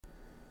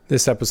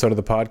This episode of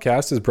the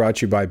podcast is brought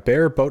to you by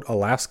Bear Boat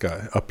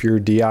Alaska. Up your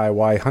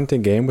DIY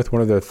hunting game with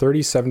one of their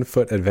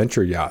 37-foot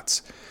adventure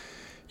yachts.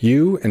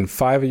 You and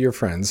 5 of your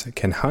friends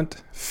can hunt,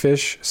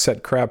 fish,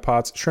 set crab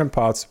pots, shrimp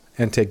pots,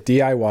 and take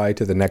DIY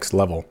to the next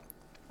level.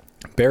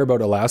 Bear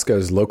Boat Alaska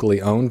is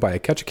locally owned by a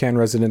Ketchikan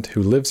resident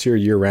who lives here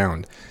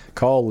year-round.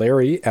 Call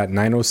Larry at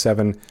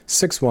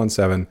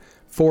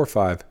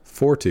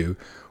 907-617-4542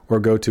 or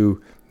go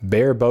to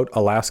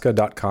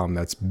bearboatalaska.com.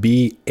 That's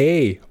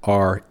B-A-R-E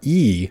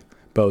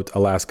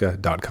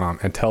boatalaska.com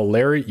and tell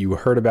Larry you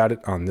heard about it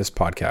on this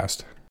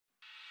podcast.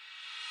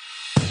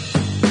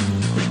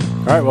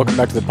 All right, welcome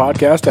back to the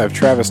podcast. I have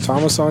Travis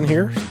Thomas on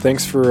here.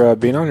 Thanks for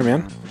being on here,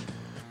 man.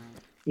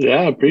 Yeah,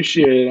 I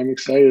appreciate it. I'm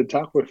excited to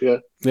talk with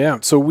you. Yeah,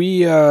 so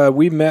we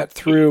met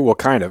through,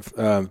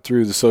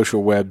 through the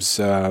social webs.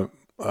 A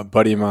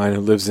buddy of mine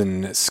who lives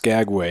in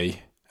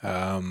Skagway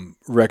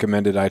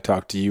recommended I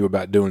talk to you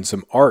about doing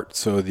some art.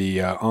 So the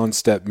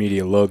OnStep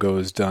Media logo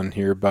is done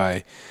here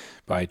by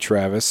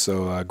Travis.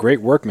 So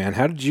great work, man.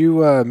 How did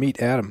you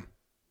meet Adam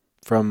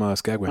from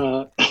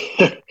Skagway?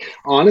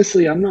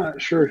 Honestly, I'm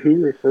not sure who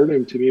referred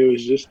him to me. It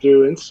was just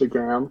through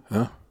Instagram.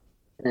 Oh.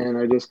 And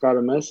I just got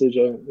a message.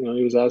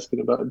 He was asking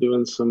about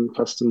doing some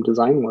custom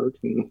design work,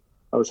 and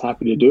I was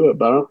happy to do it.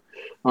 But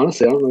I don't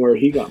know where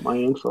he got my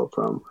info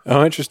from.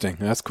 Oh, interesting.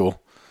 That's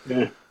cool.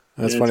 Yeah.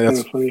 That's yeah, funny.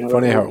 That's funny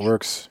how it works.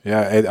 works.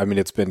 Yeah. I mean,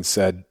 it's been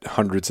said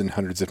hundreds and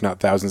hundreds, if not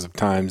thousands of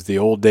times, the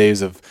old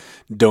days of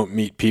don't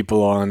meet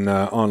people on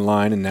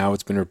online. And now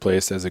it's been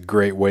replaced as a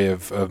great way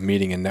of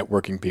meeting and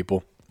networking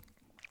people.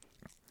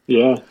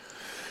 Yeah.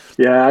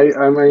 Yeah. I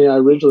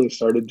originally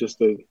started just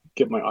to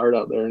get my art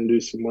out there and do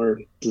some more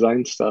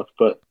design stuff,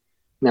 but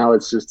now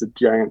it's just a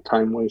giant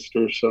time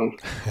waster. So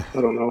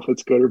I don't know if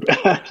it's good or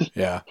bad.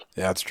 Yeah,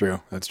 that's true.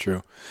 That's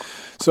true.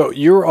 So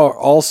you're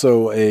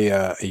also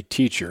a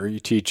teacher. You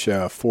teach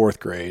fourth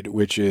grade,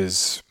 which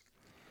is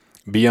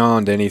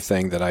beyond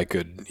anything that I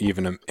could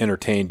even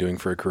entertain doing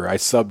for a career. I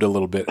subbed a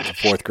little bit at the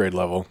fourth grade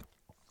level,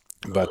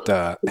 but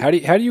how do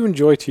you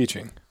enjoy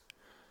teaching?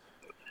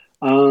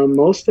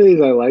 Most days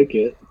I like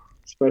it,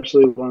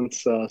 especially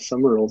once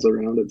summer rolls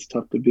around. It's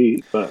tough to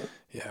beat, but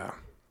yeah.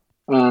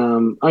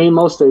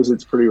 Most days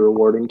it's pretty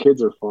rewarding.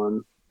 Kids are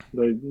fun.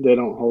 They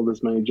don't hold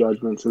as many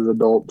judgments as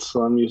adults,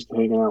 so I'm used to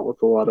hanging out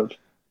with a lot of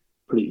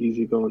pretty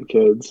easygoing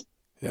kids.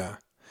 Yeah,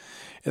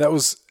 and that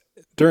was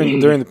during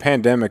the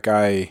pandemic.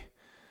 I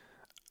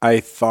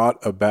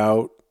thought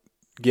about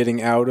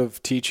getting out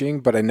of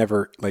teaching, but I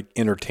never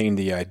entertained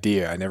the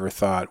idea. I never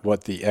thought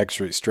what the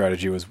exit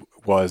strategy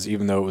was,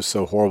 even though it was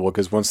so horrible.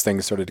 Because once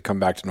things started to come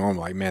back to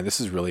normal, this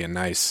is really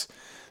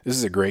this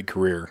is a great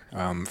career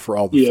for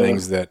all the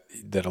things that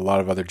a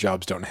lot of other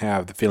jobs don't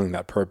have. The feeling,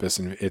 that purpose,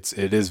 and it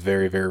is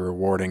very, very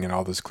rewarding, and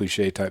all those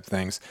cliche type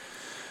things.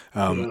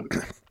 How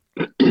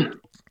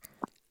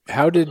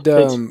did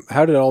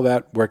all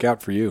that work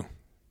out for you?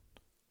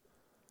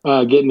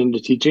 Getting into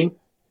teaching.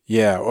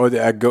 Yeah, or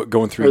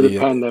going through the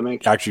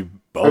pandemic. Actually,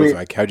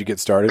 both. How'd you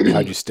get started?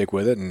 How'd you stick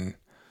with it, and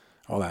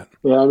all that?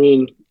 Yeah,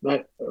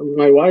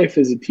 my wife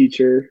is a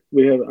teacher.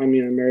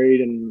 I'm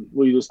married, and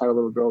we just had a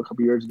little girl a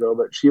couple years ago,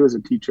 but she was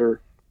a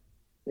teacher,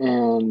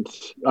 and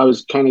I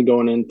was kind of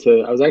I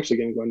was actually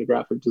going to go into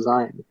graphic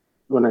design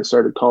when I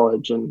started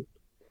college, and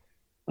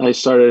I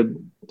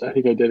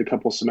think I did a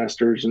couple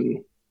semesters,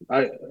 and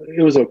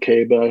it was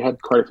okay, but I had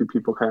quite a few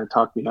people kind of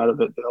talk me out of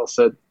it. They all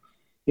said,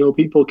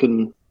 people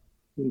can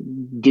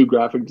do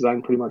graphic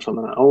design pretty much on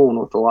their own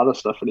with a lot of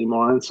stuff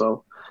anymore, and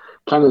so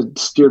kind of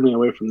steered me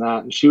away from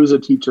that. And she was a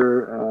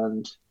teacher,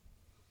 and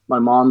my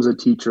mom's a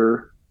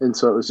teacher, and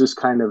so it was just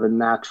kind of a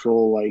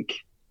natural,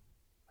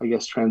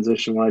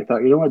 transition where I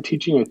thought,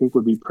 teaching I think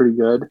would be pretty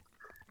good.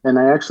 And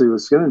I actually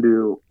was going to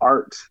do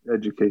art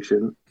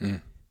education,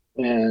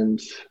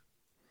 and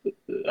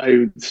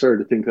I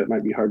started to think that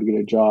might be hard to get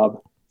a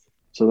job.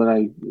 So then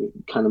I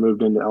kind of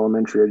moved into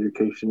elementary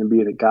education, and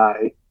being a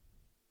guy,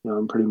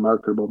 I'm pretty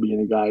marketable being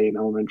a guy in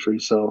elementary.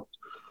 So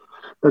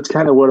that's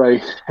kind of what I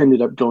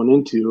ended up going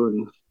into,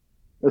 and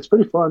it's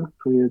pretty fun.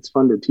 It's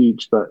fun to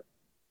teach, but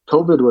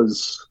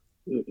it's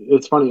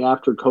funny,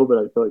 after COVID,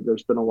 I feel like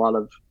there's been a lot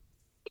of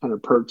kind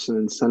of perks and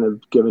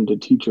incentive given to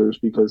teachers,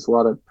 because a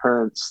lot of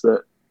parents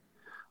that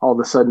all of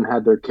a sudden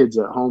had their kids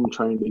at home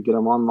trying to get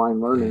them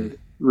online learning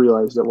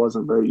realized it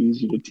wasn't very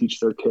easy to teach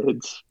their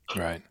kids.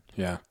 Right.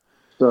 Yeah.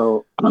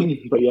 So,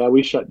 but yeah,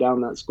 we shut down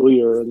that school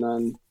year, and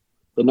then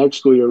the next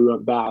school year we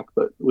went back,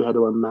 but we had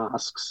to wear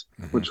masks,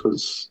 which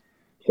was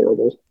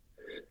horrible.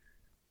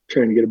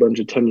 Trying to get a bunch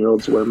of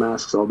 10-year-olds to wear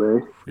masks all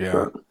day.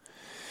 Yeah.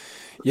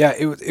 Yeah,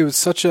 it was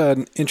such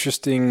an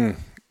interesting,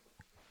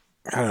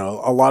 I don't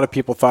know, a lot of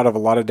people thought of a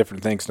lot of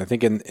different things. And I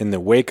think in the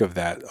wake of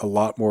that, a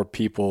lot more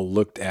people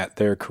looked at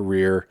their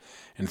career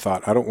and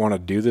thought, I don't want to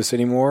do this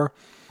anymore.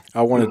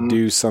 I want to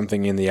do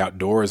something in the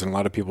outdoors. And a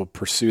lot of people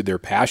pursued their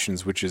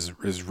passions, which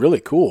is really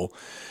cool.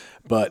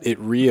 But it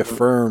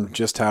reaffirmed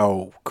just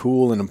how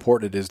cool and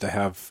important it is to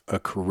have a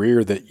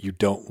career that you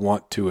don't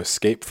want to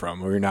escape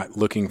from, or you're not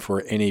looking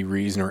for any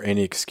reason or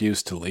any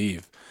excuse to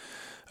leave.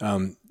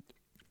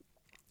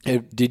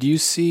 Did you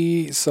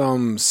see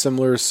some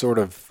similar sort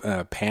of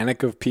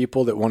panic of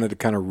people that wanted to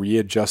kind of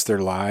readjust their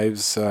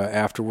lives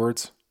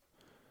afterwards?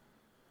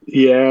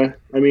 Yeah,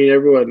 I mean,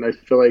 everyone. I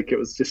feel like it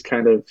was just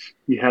kind of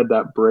you had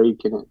that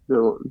break, and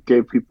it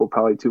gave people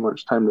probably too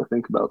much time to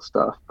think about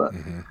stuff. But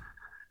Hmm.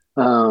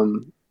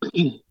 um,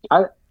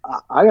 I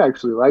I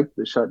actually liked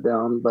the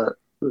shutdown, but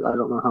I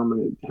don't know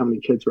how many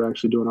kids were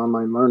actually doing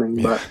online learning.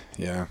 Yeah, But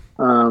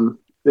yeah.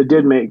 it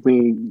did make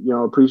me,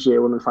 appreciate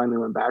when we finally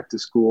went back to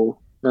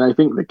school. And I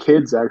think the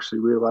kids actually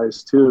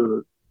realized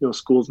too,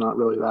 school's not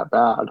really that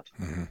bad.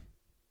 Hmm.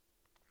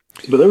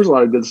 But there was a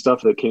lot of good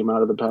stuff that came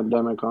out of the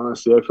pandemic.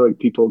 Honestly, I feel like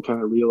people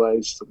kind of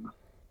realized some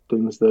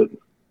things that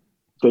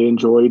they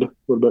enjoyed a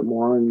little bit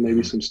more, and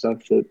maybe Hmm. some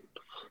stuff that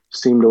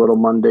seemed a little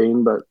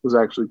mundane, but was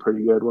actually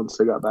pretty good once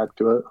they got back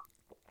to it.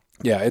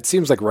 Yeah, it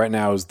seems like right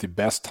now is the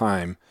best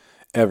time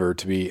ever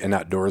to be an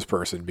outdoors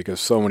person because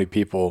so many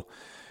people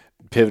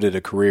pivoted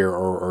a career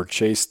or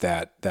chased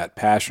that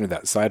passion or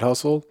that side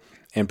hustle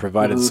and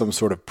provided Mm-hmm. some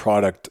sort of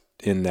product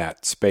in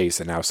that space.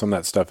 And now some of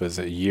that stuff is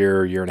a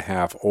year and a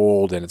half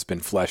old and it's been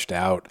fleshed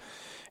out.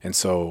 And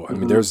so, I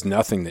mean, Mm-hmm. there's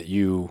nothing that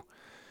you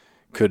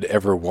could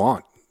ever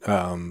want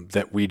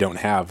that we don't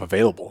have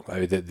available.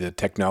 I mean, the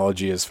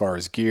technology as far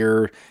as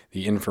gear,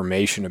 the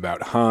information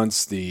about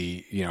hunts,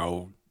 the,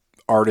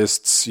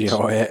 artists,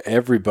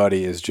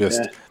 everybody is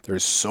just, Yeah.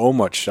 there's so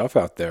much stuff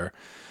out there.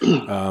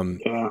 Um,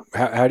 Yeah.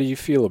 how do you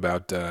feel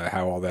about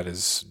how all that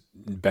has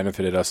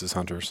benefited us as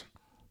hunters?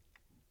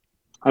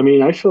 I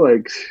mean, I feel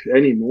like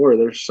anymore,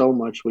 there's so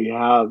much we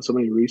have, so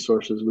many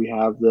resources we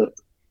have that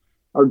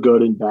are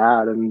good and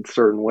bad in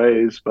certain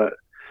ways. But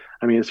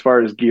I mean, as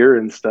far as gear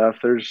and stuff,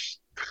 there's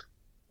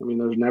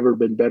never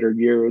been better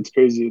gear. It's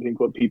crazy to think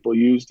what people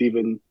used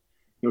even,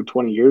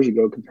 20 years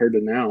ago compared to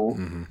now,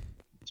 Hmm.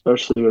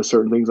 especially with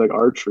certain things like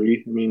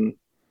archery. I mean,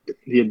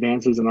 the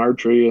advances in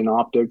archery and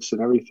optics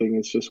and everything,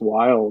 it's just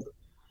wild.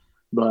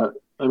 But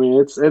I mean,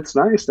 it's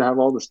nice to have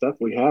all the stuff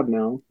we have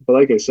now. But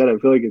like I said, I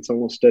feel like it's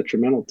almost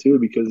detrimental too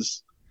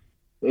because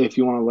if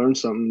you want to learn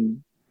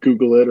something,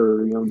 Google it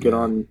or get Yeah,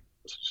 on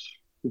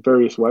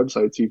various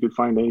websites. You could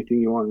find anything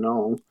you want to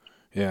know.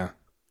 yeah.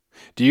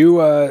 Do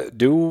you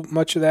do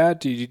much of that?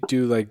 Do you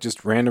do like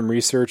just random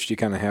research? Do you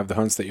kind of have the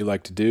hunts that you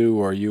like to do,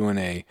 or are you in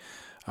a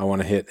I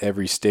want to hit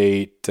every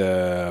state,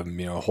 a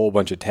whole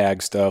bunch of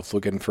tag stuff,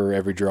 looking for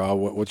every draw?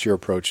 What's your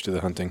approach to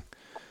the hunting?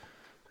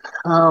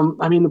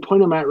 I mean, the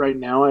point I'm at right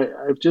now,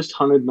 I've just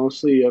hunted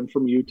mostly. I'm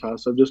from Utah,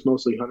 so I've just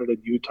mostly hunted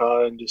in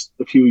Utah and just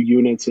a few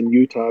units in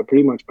Utah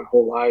pretty much my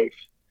whole life.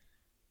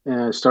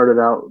 And I started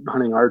out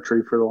hunting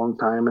archery for a long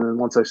time, and then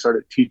once I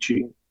started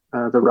teaching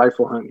the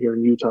rifle hunt here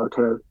in Utah,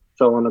 kind of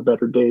fell on a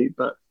better date.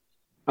 But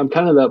I'm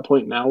kind of at that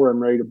point now where I'm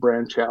ready to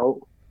branch out.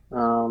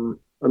 I'm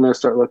going to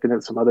start looking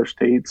at some other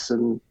states,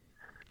 and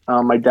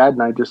my dad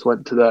and I just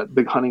went to that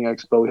big hunting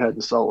expo we had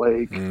in Salt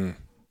Lake, Mm.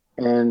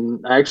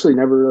 and I actually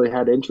never really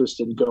had interest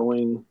in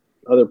going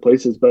other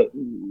places, but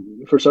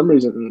for some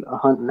reason, a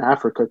hunt in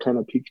Africa kind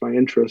of piqued my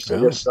interest. I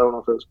Oh, guess I don't know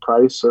if it was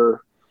price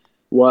or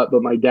what,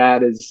 but my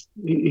dad he's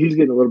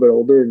getting a little bit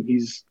older, and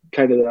he's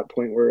kind of at that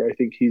point where I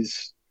think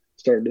he's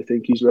starting to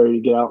think he's ready to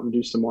get out and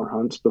do some more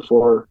hunts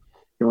before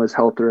his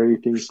health or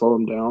anything slow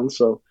him down.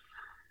 So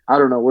I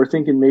don't know. We're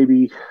thinking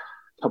maybe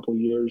a couple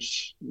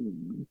years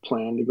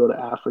plan to go to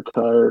Africa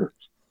or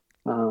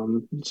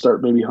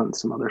start maybe hunting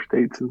some other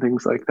states and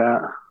things like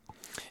that.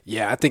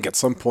 yeah. I think at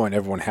some point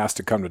everyone has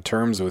to come to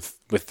terms with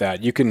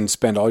that. You can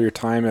spend all your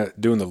time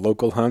at doing the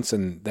local hunts,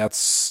 and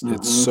it's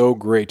Mm-hmm. so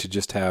great to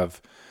just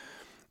have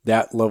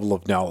that level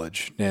of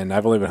knowledge. And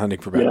I've only been hunting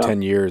for about Yeah.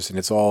 10 years and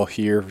it's all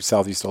here,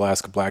 Southeast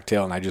Alaska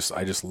blacktail. And I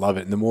just love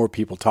it. And the more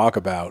people talk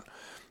about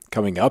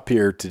coming up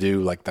here to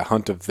do like the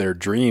hunt of their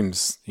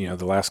dreams, the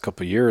last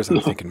couple of years, I'm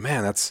thinking,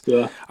 man,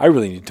 Yeah. I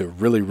really need to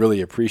really,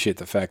 really appreciate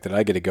the fact that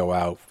I get to go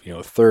out,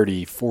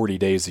 30, 40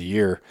 days a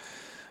year,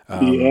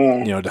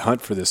 Yeah. to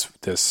hunt for this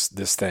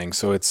thing.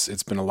 So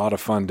it's been a lot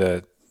of fun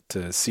to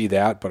see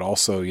that, but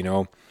also,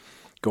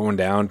 going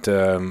down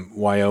to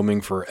Wyoming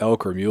for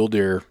elk or mule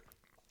deer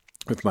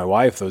with my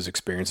wife, those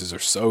experiences are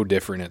so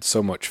different. It's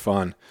so much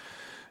fun.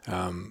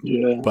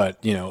 Yeah.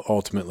 But,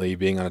 ultimately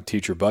being on a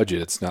teacher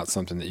budget, it's not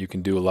something that you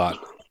can do a lot.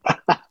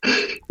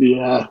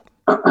 Yeah.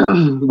 I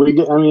mean,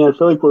 I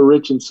feel like we're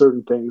rich in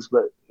certain things,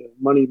 but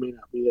money may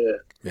not be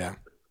it. Yeah.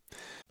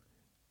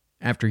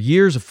 After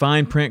years of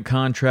fine print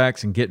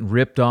contracts and getting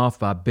ripped off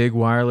by big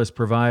wireless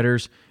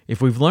providers,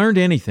 if we've learned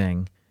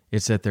anything,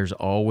 it's that there's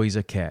always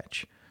a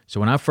catch. So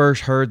when I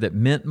first heard that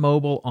Mint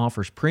Mobile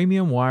offers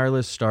premium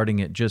wireless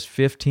starting at just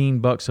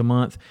 $15 a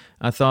month,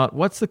 I thought,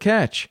 what's the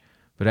catch?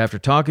 But after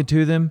talking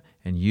to them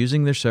and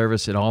using their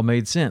service, it all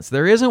made sense.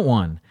 There isn't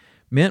one.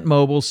 Mint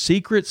Mobile's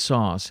secret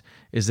sauce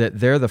is that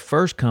they're the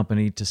first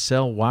company to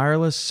sell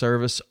wireless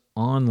service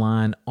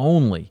online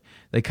only.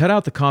 They cut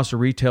out the cost of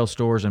retail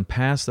stores and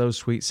pass those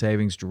sweet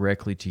savings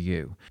directly to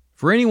you.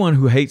 For anyone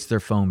who hates their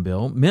phone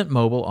bill, Mint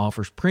Mobile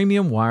offers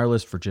premium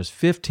wireless for just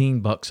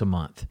 $15 a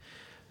month.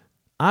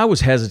 I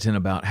was hesitant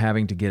about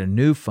having to get a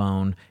new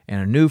phone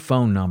and a new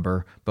phone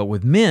number, but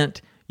with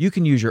Mint, You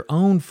can use your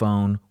own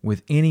phone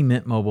with any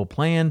Mint Mobile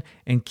plan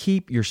and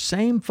keep your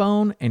same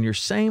phone and your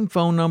same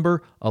phone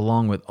number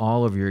along with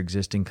all of your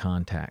existing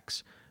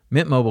contacts.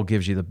 Mint Mobile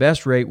gives you the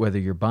best rate whether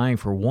you're buying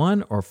for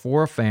one or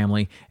for a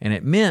family, and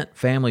at Mint,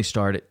 families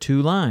start at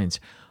 2 lines.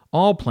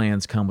 All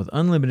plans come with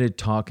unlimited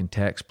talk and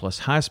text plus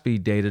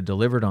high-speed data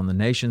delivered on the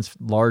nation's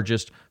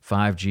largest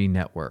 5G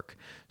network.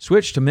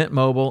 Switch to Mint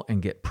Mobile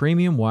and get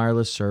premium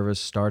wireless service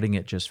starting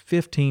at just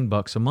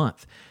 $15 a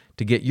month.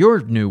 To get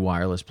your new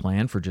wireless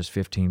plan for just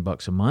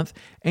 $15 a month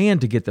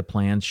and to get the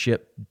plans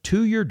shipped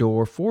to your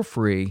door for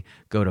free,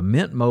 go to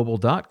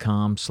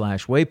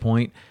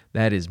mintmobile.com/waypoint.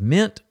 That is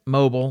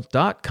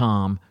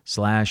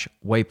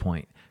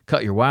mintmobile.com/waypoint.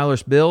 Cut your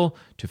wireless bill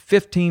to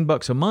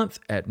 $15 a month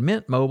at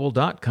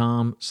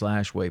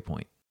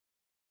mintmobile.com/waypoint.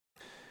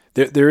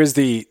 There is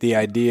the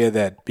idea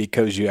that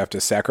because you have to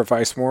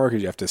sacrifice more,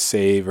 because you have to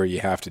save or you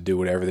have to do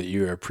whatever, that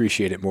you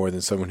appreciate it more than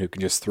someone who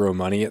can just throw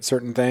money at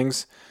certain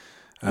things.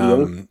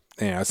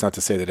 It's not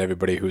to say that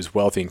everybody who's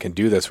wealthy and can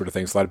do that sort of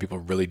things. A lot of people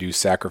really do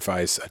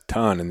sacrifice a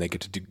ton, and they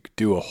get to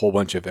do a whole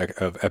bunch of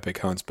epic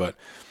hunts. But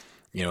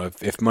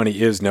if money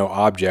is no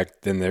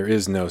object, then there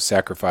is no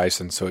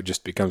sacrifice, and so it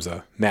just becomes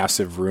a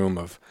massive room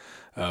of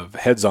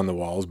heads on the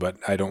walls. But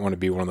I don't want to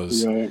be one of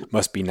those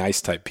must be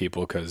nice type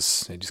people,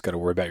 because you just got to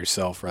worry about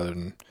yourself rather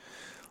than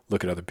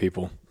look at other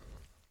people.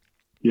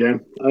 Yeah,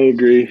 I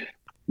agree.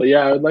 But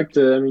yeah, I would like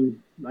to. I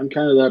mean, I'm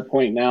kind of at that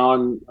point now.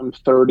 I'm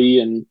 30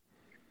 and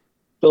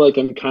feel like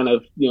I'm kind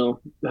of,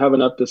 have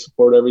enough to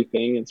support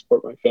everything and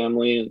support my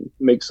family and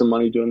make some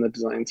money doing the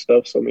design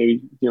stuff. So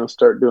maybe,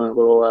 start doing a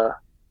little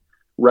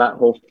rat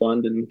hole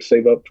fund and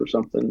save up for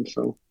something.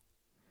 So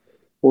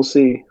we'll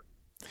see.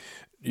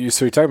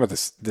 So you're talking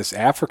about this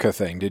Africa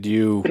thing.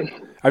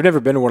 I've never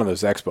been to one of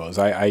those expos.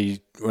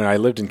 When I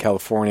lived in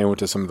California, I went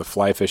to some of the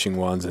fly fishing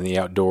ones in the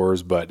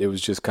outdoors, but it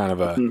was just kind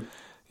of a,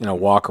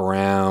 walk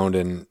around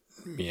and,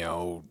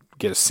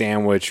 get a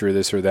sandwich or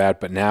this or that.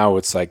 But now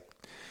it's like,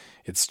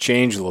 it's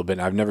changed a little bit.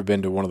 I've never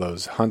been to one of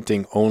those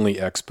hunting only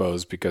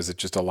expos because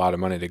it's just a lot of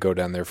money to go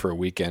down there for a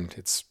weekend.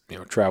 It's,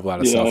 travel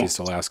out of Southeast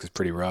Alaska is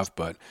pretty rough,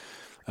 but,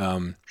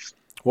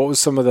 what was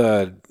some of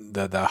the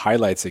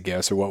highlights, I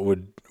guess, or what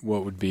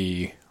would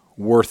be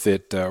worth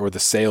it, or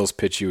the sales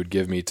pitch you would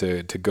give me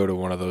to go to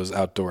one of those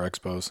outdoor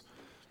expos?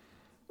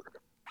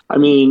 I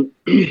mean,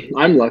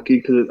 I'm lucky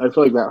because I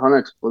feel like that hunt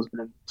expo has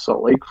been in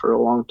Salt Lake for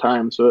a long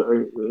time.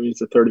 So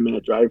it's a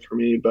 30-minute drive for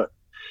me, but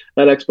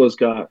that expo's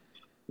got,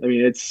 I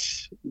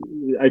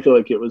feel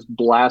like it was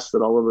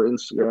blasted all over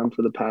Instagram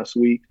for the past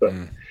week, but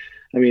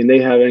I mean, they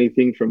have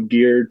anything from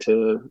gear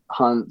to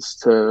hunts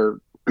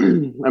to,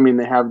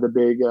 they have the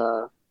big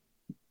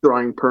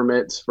drawing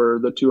permits for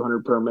the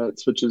 200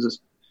 permits, which is a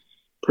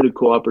pretty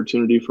cool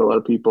opportunity for a lot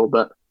of people.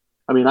 But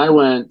I mean, I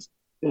went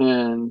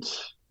and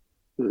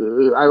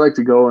I like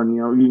to go and,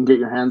 you can get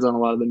your hands on a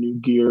lot of the new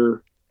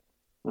gear.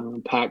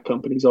 Pack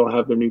companies all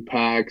have their new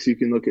packs. You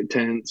can look at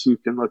tents. You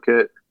can look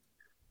at,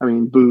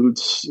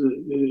 boots,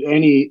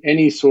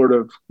 any sort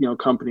of,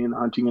 company in the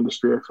hunting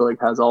industry, I feel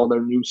like has all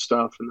their new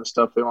stuff and the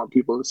stuff they want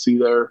people to see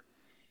there.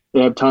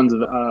 They have tons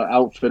of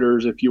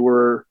outfitters. If you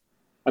were,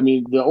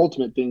 the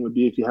ultimate thing would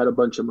be if you had a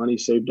bunch of money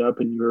saved up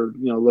and you're,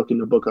 looking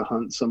to book a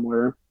hunt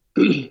somewhere.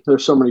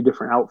 There's so many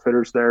different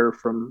outfitters there,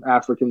 from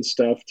African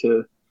stuff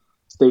to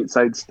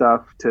stateside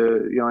stuff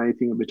to,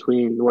 anything in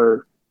between,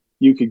 where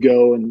you could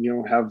go and,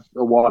 have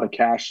a wad of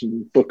cash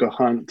and book a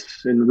hunt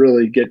and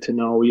really get to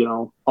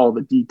know, all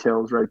the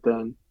details right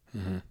then.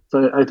 Mm-hmm.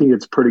 So I think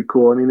it's pretty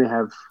cool.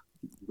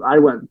 I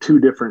went 2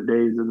 different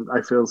days and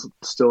I feel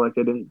still like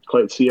I didn't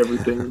quite see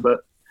everything, but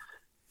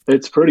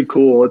it's pretty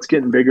cool. It's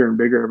getting bigger and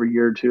bigger every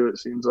year too, it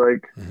seems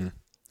like. Mm-hmm.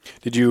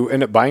 Did you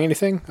end up buying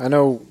anything? I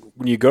know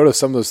when you go to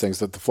some of those things,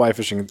 that the fly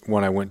fishing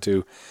one I went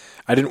to,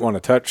 I didn't want to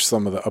touch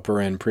some of the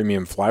upper end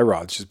premium fly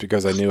rods just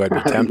because I knew I'd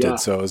be tempted. Yeah.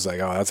 So I was like,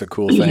 oh, that's a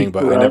cool thing.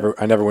 But right.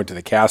 I never went to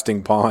the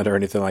casting pond or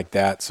anything like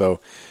that. So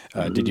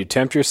did you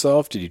tempt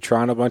yourself? Did you try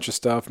on a bunch of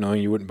stuff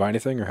knowing you wouldn't buy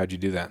anything, or how'd you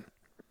do that?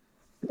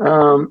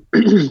 I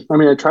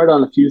tried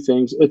on a few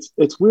things.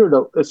 It's weird.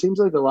 It seems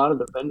like a lot of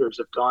the vendors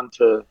have gone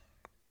to,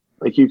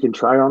 like, you can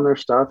try on their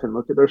stuff and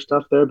look at their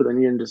stuff there, but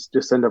then you can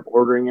just end up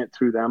ordering it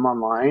through them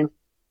online.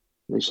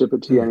 They ship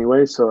it to you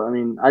anyway. So,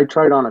 I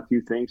tried on a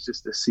few things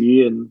just to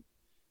see and,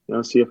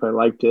 see if I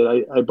liked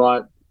it. I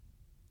bought,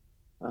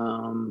 I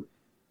don't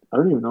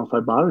even know if I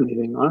bought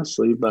anything,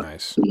 honestly, but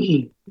nice.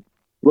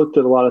 Looked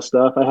at a lot of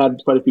stuff. I had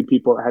quite a few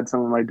people that had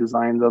some of my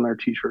designs on their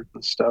t-shirts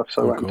and stuff.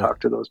 So I went and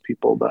talked to those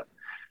people, but,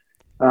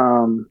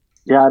 I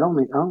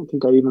don't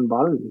think I even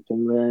bought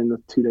anything there in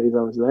the 2 days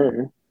I was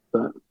there,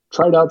 but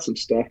tried out some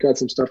stuff, got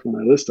some stuff on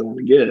my list I want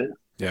to get.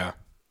 Yeah.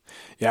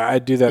 Yeah. I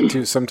do that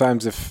too.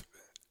 Sometimes if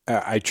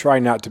I try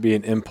not to be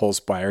an impulse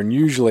buyer, and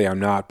usually I'm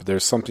not, but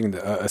there's something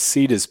that a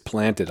seed is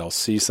planted. I'll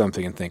see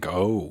something and think,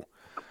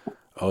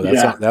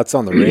 that's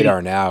on the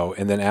radar now.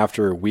 And then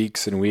after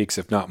weeks and weeks,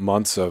 if not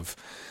months of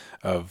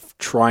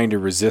trying to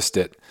resist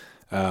it,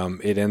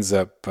 it ends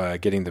up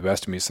getting the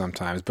best of me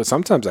sometimes. But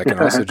sometimes I can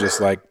also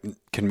just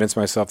convince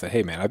myself that,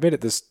 hey man, I've made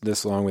it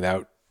this long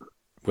without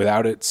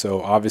without it.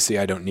 So obviously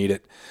I don't need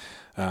it.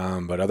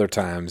 But other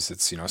times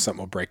it's, something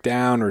will break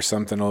down or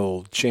something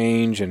will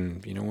change,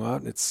 and you know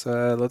what? It's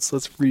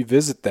let's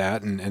revisit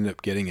that and end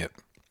up getting it.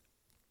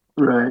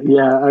 Right.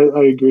 Yeah,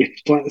 I agree.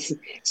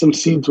 Some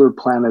seeds were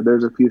planted.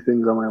 There's a few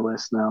things on my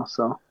list now.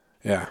 So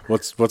Yeah.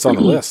 What's on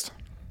the list?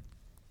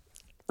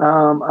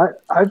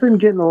 I've been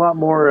getting a lot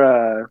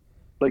more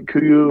like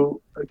Kuyu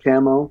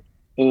camo,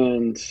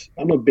 and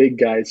I'm a big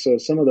guy, so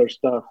some of their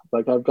stuff,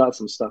 like I've got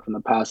some stuff in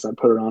the past, I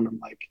put it on. I'm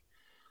like,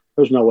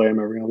 there's no way I'm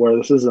ever gonna wear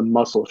this. This is a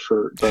muscle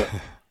shirt, but I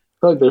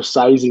feel like their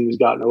sizing has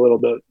gotten a little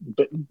bit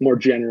more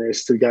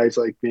generous to guys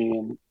like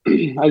me.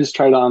 And I just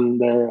tried on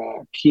their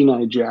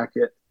Kenai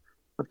jacket.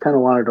 I kind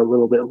of wanted a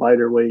little bit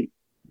lighter weight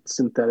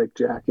synthetic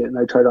jacket, and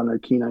I tried on their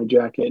Kenai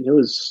jacket, and it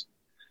was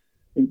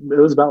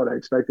about what I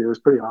expected. It was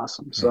pretty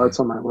awesome. So that's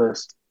on my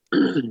list.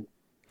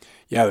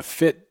 Yeah, the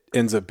fit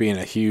ends up being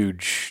a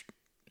huge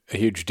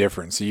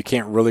difference. So you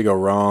can't really go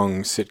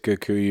wrong. Sitka,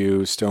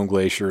 Kuyu, Stone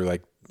Glacier,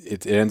 like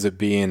it ends up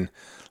being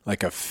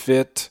like a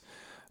fit,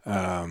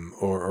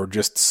 or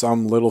just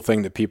some little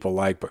thing that people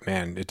like. But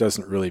man, it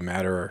doesn't really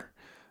matter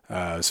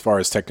as far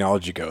as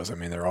technology goes. I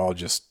mean, they're all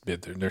just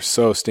they're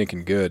so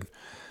stinking good.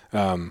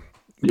 But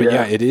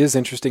yeah, it is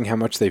interesting how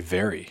much they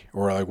vary,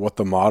 or like what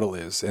the model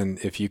is, and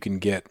if you can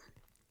get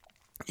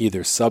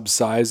either sub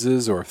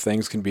sizes or if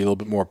things can be a little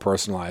bit more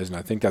personalized. And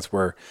I think that's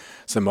where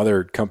some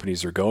other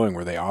companies are going,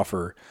 where they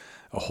offer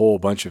a whole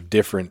bunch of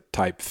different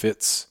type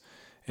fits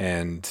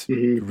and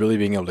really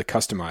being able to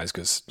customize,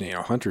 because,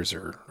 hunters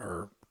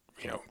are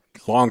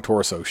long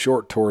torso,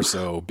 short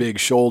torso, big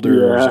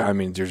shoulders. Yeah. I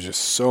mean, there's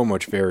just so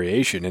much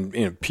variation,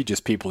 and,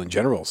 just people in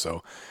general.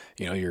 So,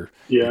 your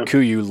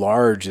Kuyu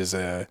large is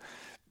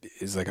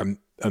like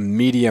a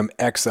medium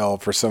XL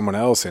for someone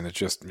else. And it's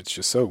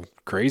just so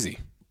crazy.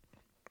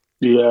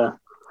 Yeah,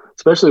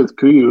 especially with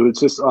Kuyu, it's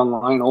just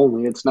online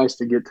only. It's nice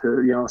to get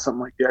to, something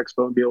like the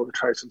expo and be able to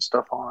try some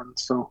stuff on.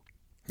 So,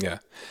 yeah,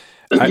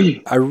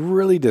 I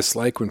really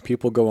dislike when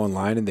people go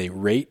online and they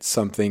rate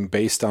something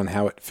based on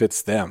how it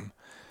fits them.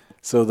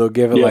 So they'll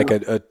give it like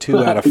a 2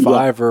 out of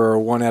 5 or a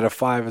 1 out of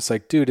 5. It's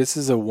like, dude, this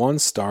is a 1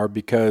 star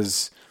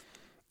because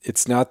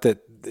it's not that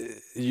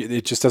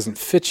it just doesn't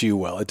fit you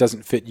well. It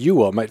doesn't fit you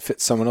well. It might fit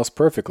someone else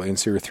perfectly. And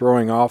so you're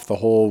throwing off the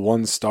whole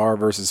 1 star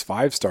versus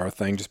 5 star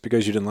thing just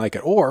because you didn't like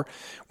it. Or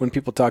when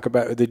people talk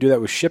about, they do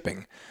that with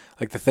shipping,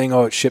 like the thing,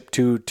 it shipped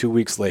 2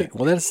 weeks late.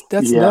 Well,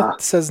 that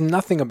says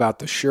nothing about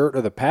the shirt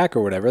or the pack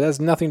or whatever. That has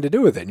nothing to do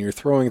with it. And you're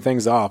throwing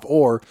things off,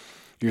 or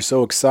you're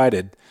so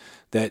excited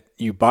that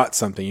you bought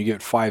something, you give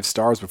it 5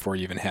 stars before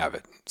you even have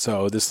it.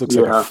 So this looks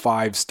like a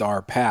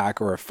 5-star pack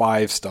or a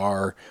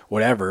 5-star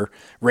whatever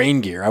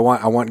rain gear. I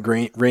want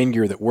rain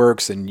gear that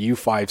works, and you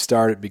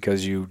 5-starred it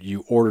because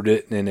you ordered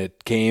it and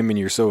it came, and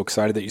you're so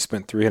excited that you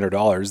spent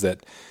 $300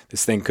 that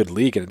this thing could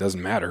leak, and it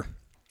doesn't matter.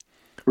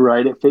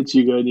 Right, it fits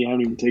you good. You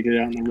haven't even taken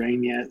it out in the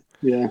rain yet.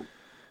 Yeah.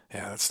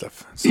 Yeah, that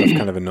stuff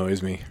kind of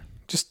annoys me.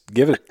 Just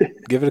give it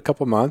a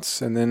couple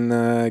months, and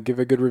then give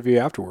a good review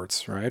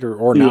afterwards, right?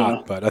 Or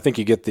not. But I think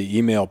you get the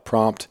email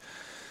prompt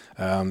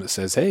that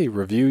says, "Hey,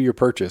 review your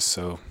purchase."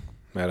 So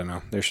I don't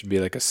know. There should be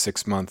like a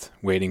 6-month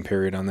waiting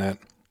period on that.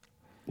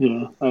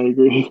 Yeah, I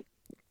agree.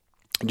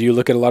 Do you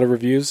look at a lot of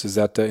reviews? Does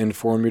that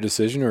inform your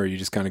decision, or you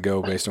just kind of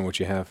go based on what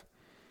you have?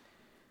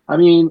 I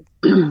mean,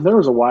 there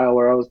was a while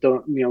where I was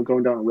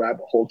going down a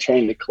rabbit hole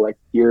trying to collect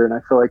gear, and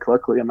I feel like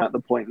luckily I'm at the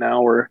point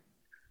now where,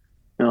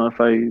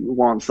 if I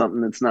want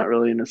something, it's not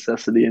really a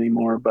necessity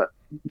anymore. But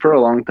for a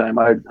long time,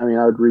 I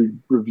would read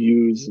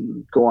reviews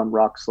and go on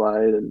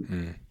Rockslide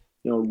and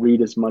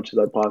read as much as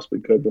I possibly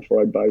could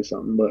before I'd buy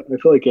something. But I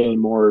feel like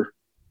anymore,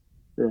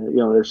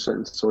 there's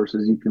certain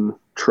sources you can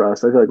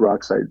trust. I feel like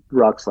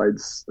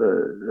Rockslide's a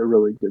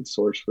really good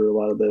source for a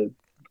lot of the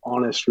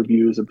honest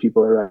reviews of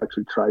people that have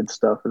actually tried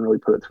stuff and really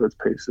put it through its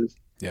paces.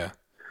 Yeah.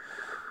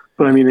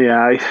 But I mean,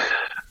 I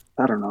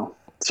don't know.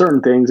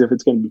 Certain things, if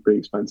it's going to be pretty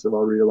expensive,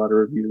 I'll read a lot of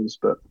reviews,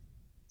 but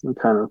I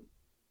kind of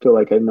feel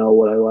like I know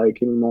what I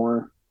like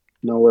anymore,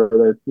 know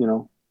where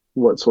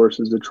what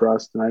sources to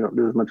trust, and I don't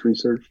do as much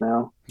research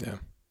now. Yeah.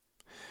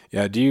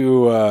 Yeah. Do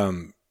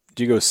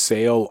you go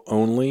sale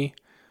only,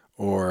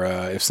 or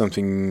if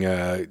something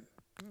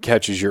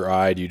catches your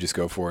eye, do you just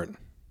go for it?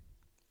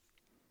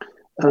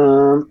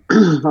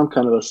 I'm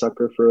kind of a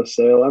sucker for a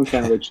sale. I'm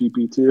kind of a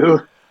cheapie too.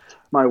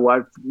 My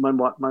wife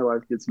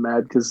gets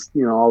mad because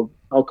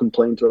I'll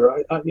complain to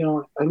her. I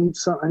need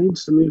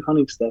some new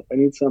hunting stuff. I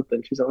need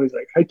something. She's always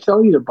like, I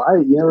tell you to buy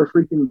it, you never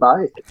freaking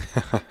buy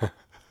it.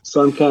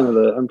 So I'm kind of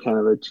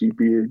a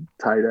cheapie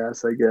tight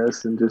ass, I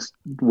guess, and just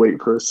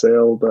wait for a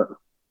sale. But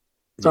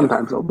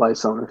sometimes I'll buy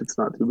something if it's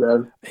not too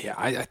bad. Yeah,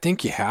 I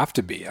think you have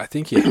to be. I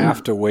think you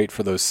have to wait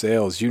for those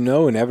sales.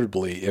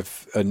 Inevitably,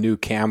 if a new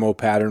camo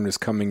pattern is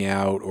coming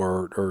out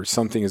or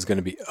something is going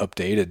to be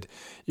updated,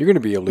 you're going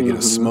to be able to get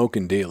a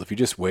smoking deal if you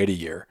just wait a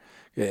year.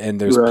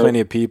 And there's plenty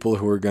of people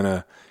who are going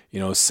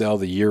to, sell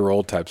the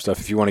year-old type stuff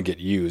if you want to get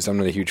used. I'm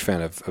not a huge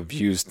fan of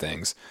used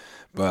things.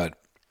 But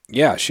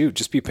Yeah, shoot,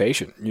 just be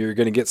patient. You're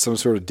going to get some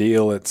sort of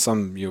deal at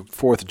some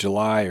 4th of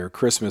July or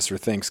Christmas or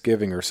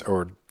Thanksgiving or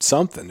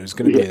something. There's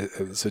going to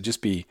be so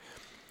just be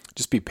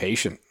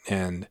patient,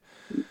 and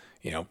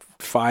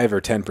 5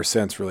 or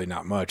 10% is really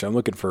not much. I'm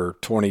looking for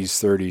 20s,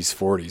 30s,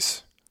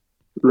 40s.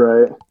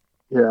 Right.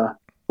 Yeah.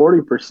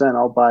 40%,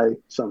 I'll buy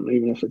something,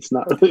 even if it's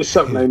not really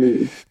something I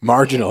need.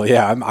 Marginal,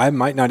 yeah. I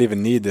might not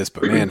even need this,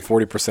 but man,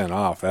 40%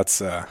 off.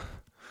 That's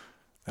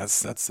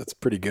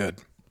pretty good.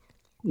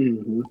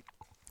 Mm-hmm.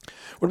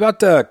 What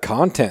about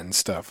content and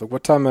stuff? Like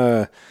what time?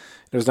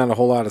 There's not a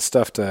whole lot of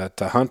stuff to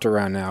hunt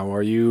around now.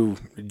 Are you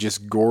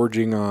just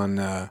gorging on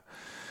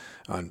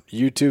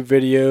YouTube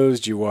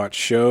videos? Do you watch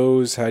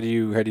shows? How do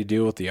you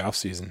deal with the off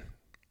season?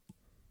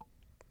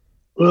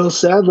 Well,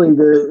 sadly,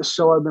 the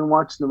show I've been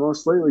watching the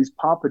most lately is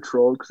Paw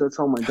Patrol because that's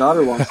all my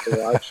daughter wants to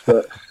watch.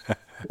 But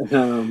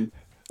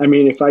I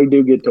mean, if I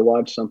do get to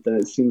watch something,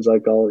 it seems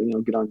like I'll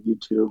get on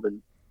YouTube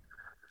and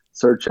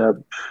search up.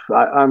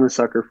 I'm a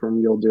sucker for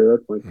mule deer.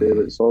 That's my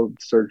favorite. So I'll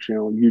search,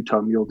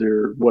 Utah mule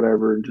deer,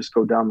 whatever, and just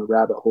go down the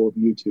rabbit hole of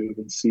YouTube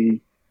and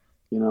see,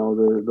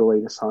 the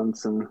latest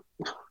hunts. And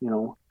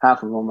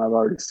half of them I've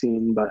already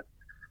seen, but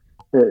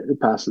it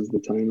passes the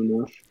time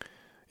enough.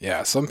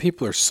 Yeah, some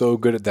people are so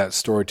good at that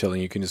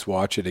storytelling. You can just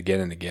watch it again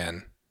and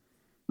again,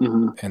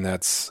 and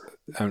that's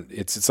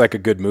it's like a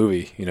good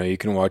movie. You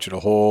can watch it a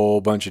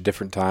whole bunch of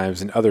different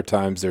times, and other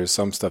times there's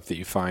some stuff that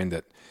you find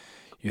that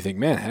you think,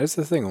 man, how does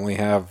this thing only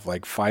have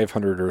like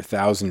 500 or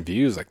 1,000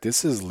 views? Like,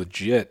 this is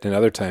legit. And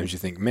other times you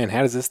think, man,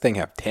 how does this thing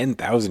have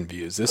 10,000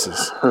 views? This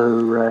is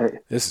right.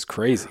 This is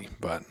crazy.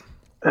 But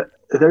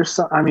there's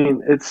some, I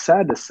mean, it's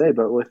sad to say,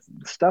 but with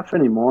stuff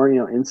anymore,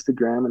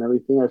 Instagram and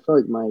everything, I feel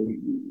like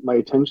my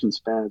attention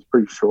span is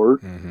pretty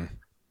short. Mm-hmm.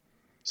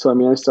 So, I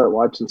mean, I start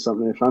watching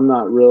something. If I'm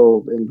not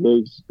real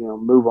engaged,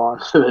 move on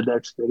to the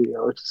next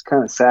video, which is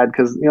kind of sad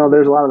because,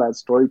 there's a lot of that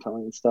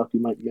storytelling and stuff you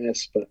might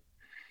miss, but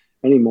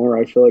anymore,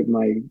 I feel like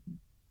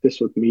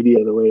this with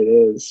media the way it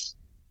is,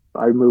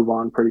 I move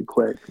on pretty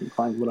quick and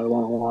find what I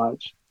want to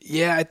watch.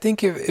 Yeah, I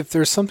think if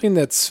there's something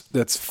that's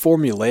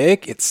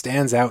formulaic, it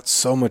stands out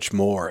so much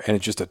more, and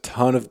it's just a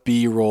ton of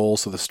B-roll,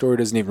 so the story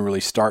doesn't even really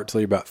start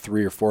till you're about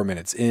 3 or 4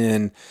 minutes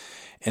in,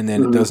 and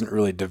then it doesn't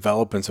really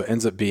develop, and so it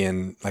ends up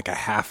being like a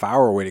half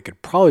hour when it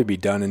could probably be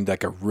done in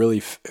like a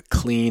really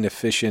clean,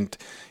 efficient,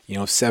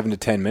 7 to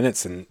 10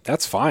 minutes, and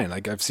that's fine.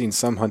 Like I've seen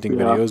some hunting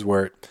videos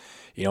where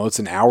it's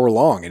an hour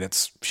long and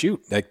it's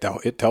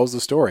it tells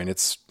the story, and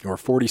it's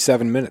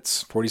 47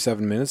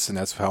 minutes, and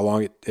that's how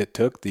long it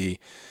took. The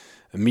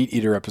Meat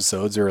Eater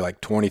episodes are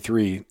like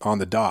 23 on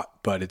the dot,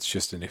 but it's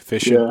just an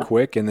efficient,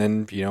 quick. And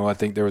then, I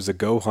think there was a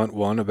Go Hunt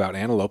one about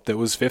antelope that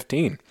was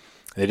 15.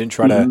 They didn't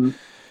try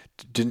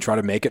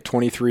to make it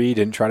 23,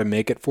 didn't try to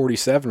make it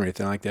 47 or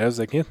anything like that. I was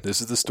like, yeah,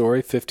 this is the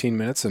story, 15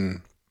 minutes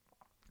and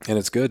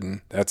it's good.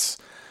 And that's,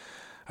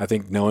 I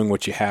think knowing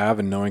what you have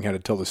and knowing how to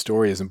tell the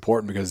story is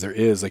important because there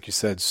is, like you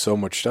said, so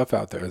much stuff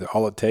out there that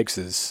all it takes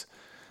is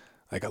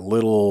like a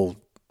little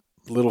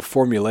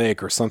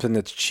formulaic or something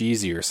that's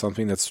cheesy or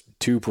something that's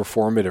too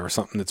performative or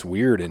something that's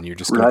weird, and you're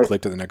just going to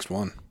click to the next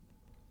one.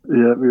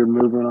 Yeah, we're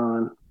moving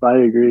on. I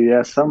agree.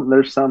 Yeah,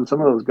 there's some of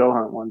those Go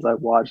Hunt ones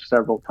I've watched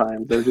several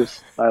times. They're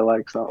just I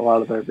like a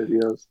lot of their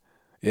videos.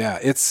 Yeah,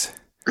 it's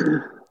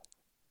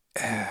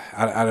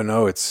I don't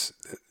know. It's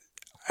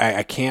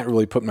I can't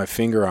really put my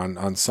finger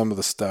on some of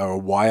the stuff or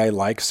why I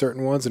like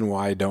certain ones and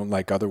why I don't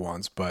like other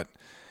ones, but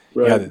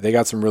yeah, they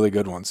got some really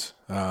good ones.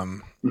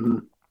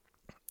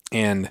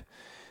 And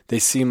they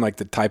seem like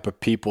the type of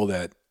people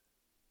that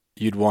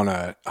you'd want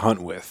to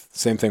hunt with.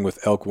 Same thing with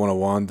Elk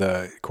 101,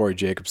 the Corey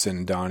Jacobson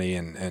and Donnie,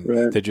 and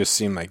they just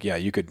seem like,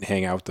 you could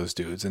hang out with those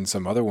dudes. And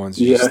some other ones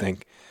you just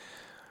think,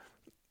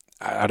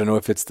 I don't know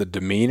if it's the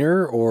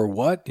demeanor or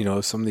what,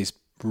 some of these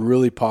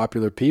really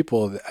popular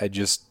people, I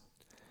don't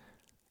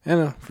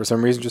know, for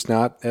some reason, just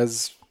not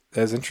as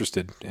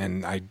interested.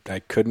 And I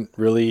couldn't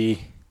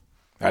really,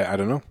 I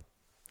don't know.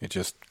 It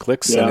just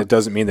clicks, and it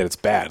doesn't mean that it's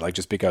bad. Like,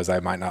 just because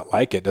I might not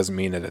like it doesn't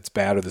mean that it's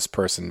bad or this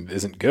person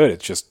isn't good.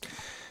 It's just,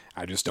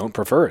 I just don't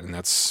prefer it. And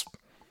that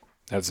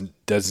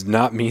does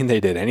not mean they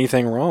did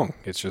anything wrong.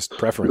 It's just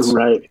preference.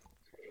 Right.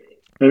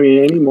 I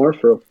mean, anymore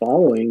for a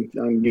following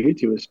on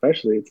YouTube,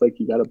 especially, it's like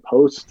you got to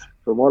post.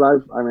 From what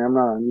I'm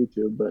not on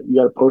YouTube, but you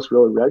got to post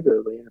really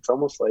regularly. And it's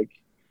almost like,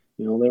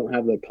 they don't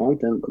have the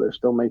content, but they're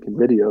still making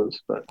videos.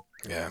 But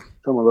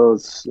some of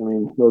those,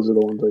 those are the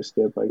ones I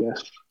skip, I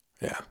guess.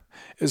 Yeah.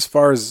 As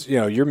far as,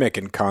 you're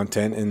making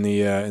content in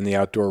the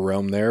outdoor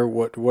realm there.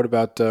 What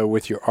about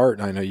with your art?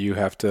 I know you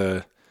have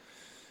to,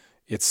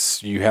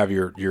 you have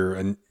your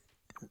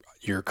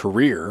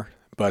career,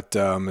 but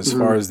as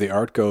far as the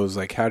art goes,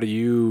 like, how do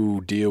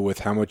you deal with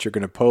how much you're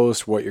going to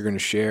post, what you're going to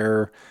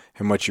share,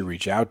 how much you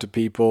reach out to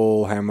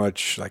people, how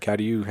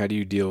do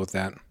you deal with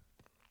that?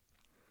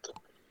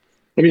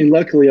 I mean,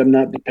 luckily I'm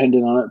not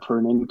dependent on it for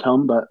an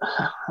income, but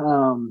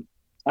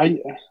I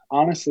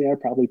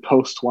probably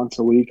post once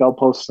a week. I'll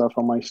post stuff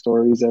on my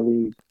stories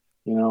every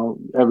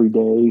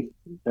day,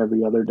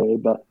 every other day.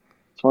 But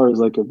As far as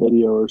like a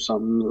video or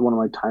something, one of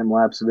my time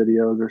lapse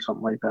videos or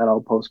something like that,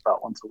 I'll post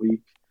about once a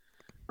week.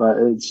 But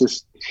it's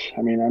just,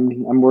 I mean,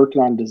 I'm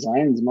working on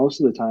designs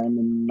most of the time,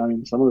 and I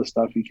mean, some of the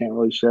stuff you can't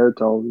really share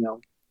till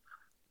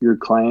your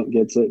client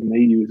gets it and they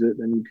use it,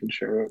 then you can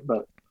share it.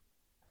 But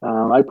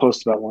I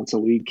post about once a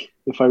week.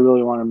 If I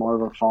really wanted more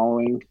of a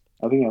following,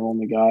 I think I've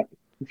only got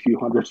a few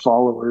hundred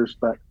followers,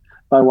 but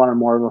if I wanted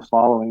more of a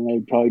following,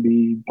 I'd probably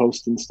be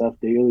posting stuff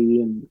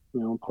daily and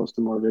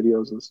posting more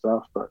videos and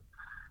stuff. But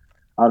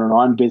I don't know.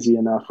 I'm busy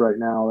enough right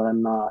now that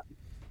I'm not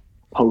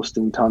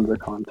posting tons of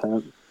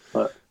content.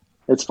 But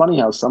it's funny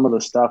how some of the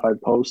stuff I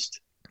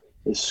post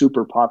is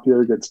super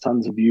popular, gets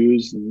tons of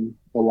views and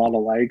a lot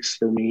of likes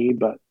for me,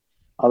 but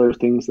other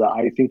things that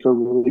I think are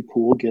really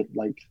cool get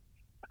like,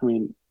 I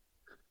mean,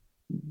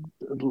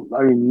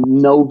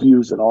 no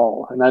views at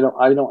all. And I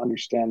don't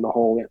understand the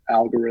whole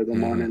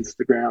algorithm on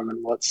Instagram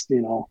and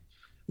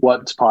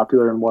what's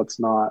popular and what's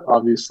not,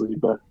 obviously.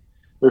 But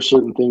there's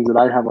certain things that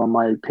I have on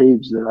my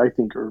page that I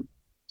think are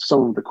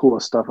some of the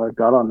coolest stuff I've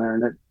got on there,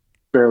 and it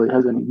barely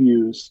has any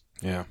views.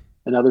 Yeah.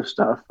 And other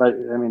stuff, I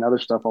mean, other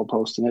stuff I'll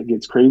post and it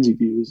gets crazy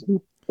views, and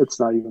it's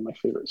not even my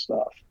favorite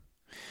stuff.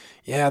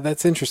 Yeah,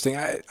 that's interesting.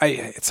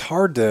 It's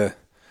hard to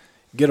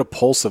get a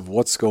pulse of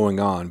what's going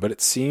on, but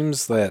it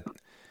seems that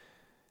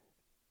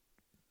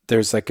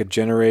there's like a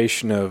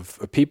generation of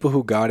people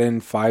who got in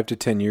 5 to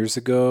 10 years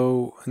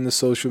ago in the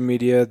social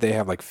media. They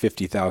have like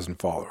 50,000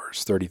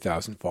 followers,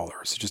 30,000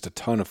 followers, just a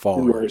ton of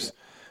followers,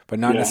 but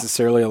not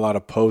necessarily a lot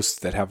of posts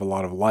that have a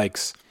lot of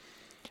likes.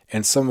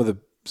 And some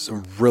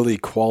really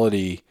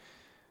quality,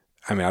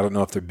 I mean, I don't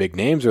know if they're big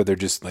names or they're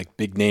just like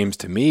big names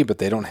to me, but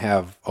they don't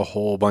have a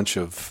whole bunch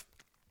of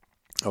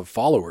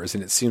followers.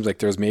 And it seems like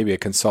there's maybe a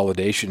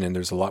consolidation and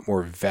there's a lot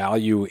more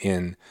value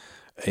in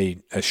a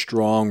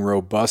strong,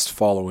 robust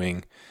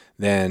following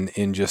than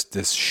in just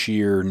this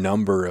sheer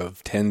number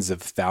of tens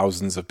of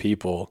thousands of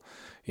people,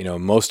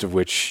 most of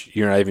which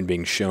you're not even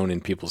being shown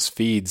in people's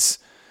feeds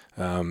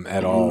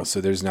at all.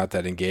 So there's not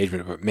that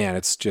engagement. But man,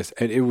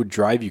 it would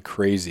drive you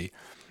crazy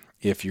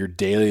if you're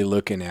daily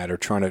looking at or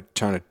trying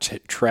to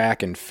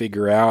track and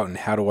figure out, and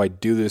how do I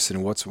do this,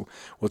 and what's going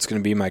to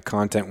be my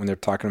content when they're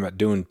talking about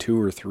doing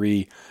 2 or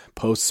 3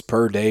 posts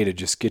per day to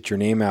just get your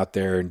name out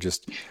there, and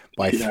just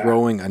by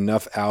throwing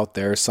enough out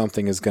there,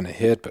 something is going to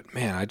hit. But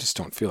man, I just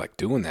don't feel like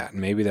doing that. And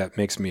maybe that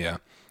makes me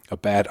a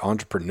bad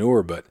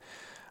entrepreneur, but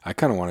I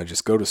kind of want to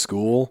just go to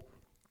school,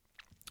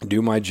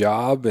 do my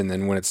job, and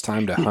then when it's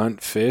time to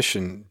hunt, fish,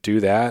 and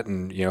do that,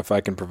 and if I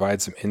can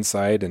provide some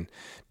insight and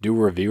do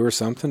a review or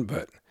something.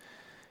 But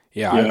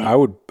I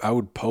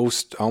would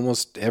post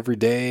almost every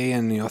day,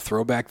 and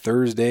Throwback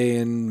Thursday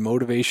and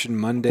Motivation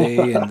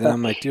Monday, and then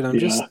I'm like, dude, I'm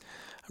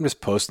just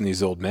posting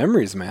these old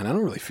memories, man. I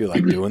don't really feel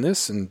like doing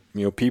this, and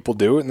people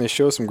do it and they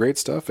show some great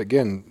stuff.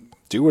 Again,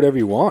 do whatever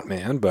you want,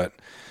 man, but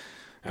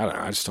I don't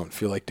know, I just don't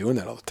feel like doing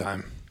that all the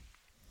time.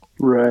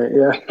 Right.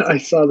 Yeah. I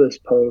saw this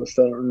post.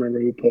 I don't remember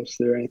who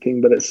posted it or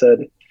anything, but it said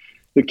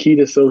the key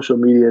to social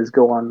media is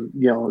go on,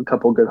 a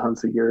couple good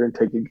hunts a year and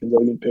take a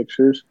gazillion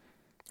pictures.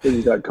 And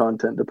you got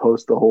content to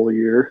post the whole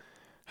year.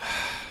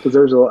 Because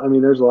there's a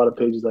lot of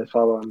pages I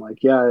follow. I'm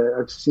like, yeah,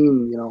 I've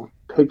seen,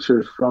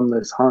 pictures from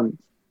this hunt.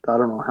 I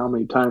don't know how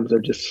many times they're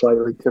just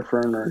slightly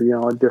different,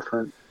 or, a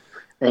different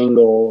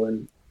angle.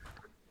 And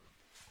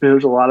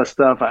there's a lot of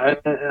stuff. I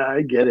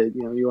get it.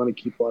 You want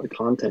to keep a lot of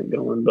content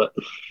going, but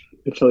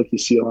I feel like you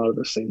see a lot of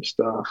the same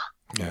stuff.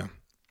 Yeah.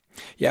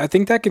 Yeah, I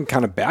think that can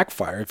kind of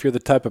backfire if you're the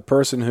type of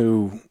person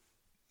who,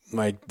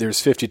 like,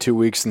 there's 52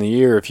 weeks in the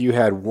year. If you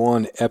had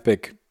one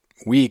epic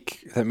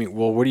week,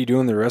 what are you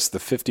doing the rest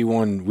of the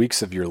 51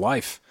 weeks of your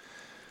life?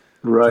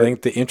 Right. I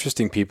think the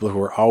interesting people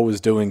who are always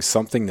doing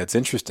something that's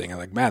interesting, I'm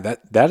like, man,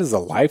 that is a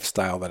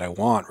lifestyle that I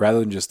want, rather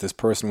than just this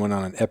person went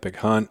on an epic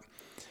hunt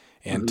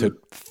and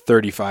took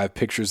 35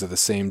 pictures of the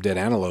same dead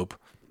antelope.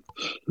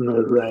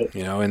 Right.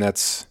 And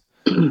that's,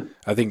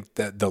 I think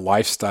that the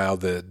lifestyle,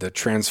 the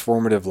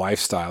transformative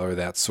lifestyle, or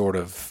that sort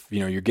of,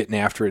 you're getting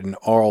after it in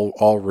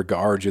all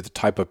regards. You're the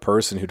type of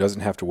person who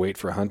doesn't have to wait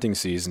for hunting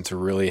season to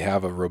really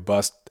have a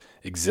robust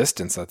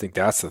existence. I think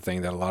that's the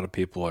thing that a lot of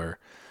people are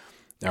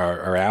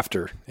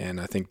after, and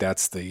I think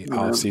that's the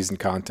off-season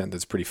content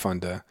that's pretty fun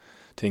to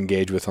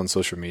engage with on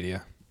social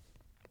media.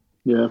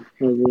 Yeah,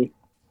 I agree.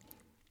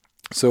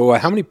 So,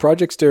 how many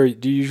projects do you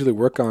usually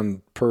work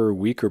on per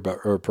week or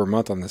per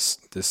month on this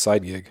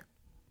side gig?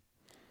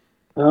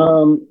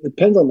 It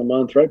depends on the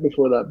month. Right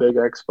before that big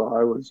expo,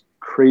 I was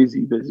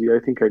crazy busy. I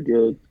think I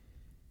did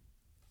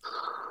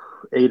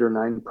 8 or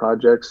 9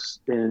 projects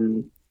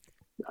in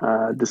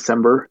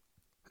December,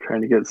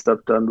 trying to get stuff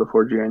done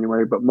before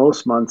January. But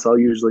most months I'll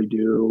usually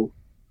do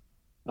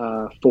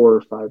 4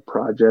 or 5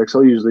 projects.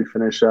 I'll usually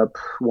finish up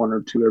 1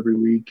 or 2 every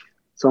week.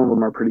 Some of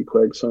them are pretty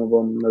quick. Some of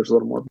them there's a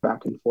little more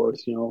back and forth,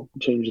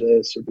 change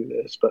this or do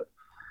this. But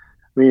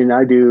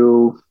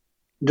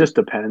just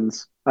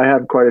depends. I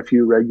have quite a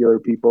few regular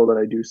people that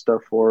I do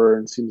stuff for,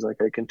 and it seems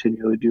like I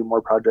continually do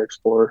more projects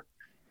for.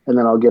 And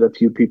then I'll get a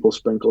few people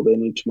sprinkled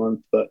in each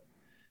month. But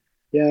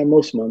yeah,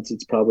 most months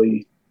it's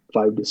probably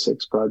 5 to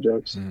 6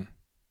 projects.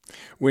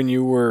 When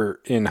you were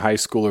in high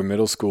school or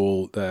middle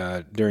school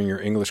during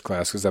your English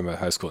class, because I'm a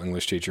high school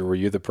English teacher, were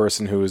you the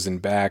person who was in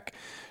back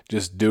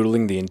just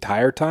doodling the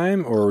entire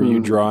time, or were you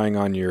drawing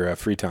on your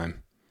free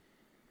time?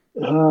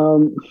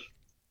 In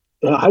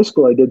high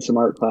school, I did some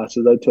art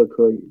classes. I took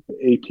like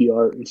AP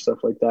art and stuff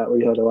like that, where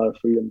you had a lot of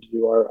freedom to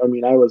do art. I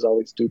mean, I was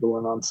always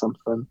doodling on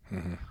something,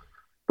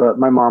 but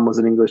my mom was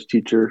an English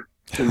teacher,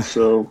 and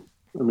so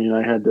I mean,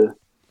 I had to.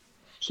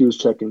 She was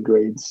checking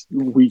grades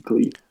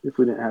weekly. If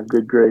we didn't have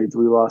good grades,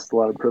 we lost a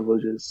lot of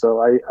privileges.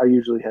 So I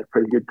usually had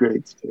pretty good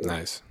grades too.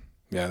 Nice.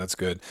 Yeah, that's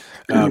good.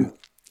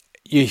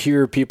 You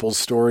hear people's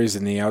stories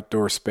in the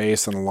outdoor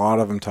space, and a lot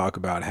of them talk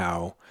about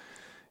how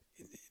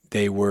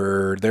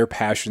their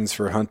passions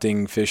for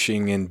hunting,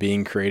 fishing, and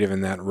being creative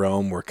in that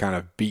realm were kind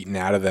of beaten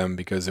out of them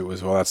because it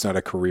was, well, that's not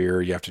a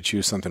career. You have to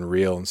choose something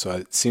real. And so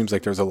it seems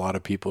like there's a lot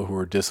of people who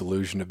are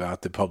disillusioned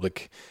about the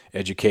public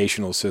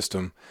educational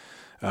system.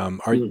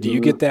 Do you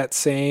get that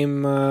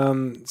same, I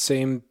don't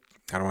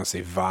want to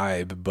say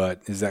vibe,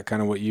 but is that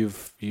kind of what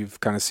you've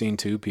kind of seen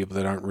too? People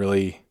that aren't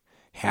really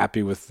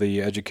happy with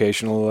the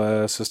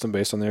educational system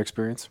based on their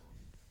experience?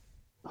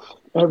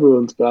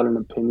 Everyone's got an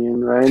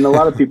opinion, right? And a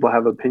lot of people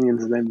have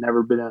opinions and they've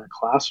never been in a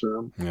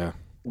classroom, Yeah.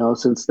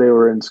 Since they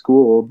were in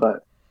school.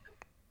 But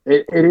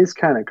it is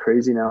kind of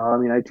crazy now. I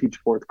mean, I teach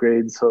fourth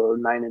grade, so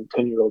 9 and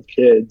 10-year-old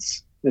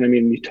kids. And I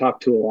mean, you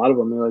talk to a lot of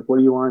them, they're like, what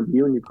do you want to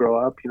be when you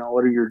grow up?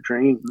 What are your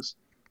dreams?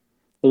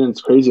 And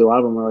it's crazy. A lot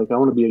of them are like, I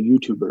want to be a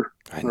YouTuber,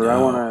 or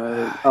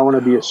I want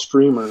to be a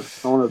streamer.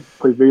 I want to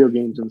play video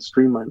games and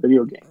stream my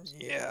video games.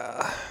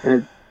 Yeah.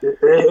 And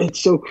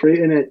it's so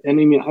crazy. And I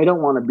mean, I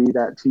don't want to be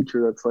that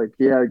teacher that's like,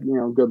 yeah,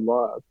 good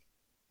luck.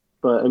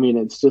 But I mean,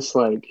 it's just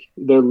like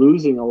they're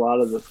losing a lot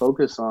of the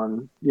focus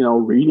on,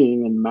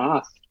 reading and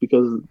math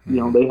because,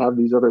 they have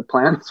these other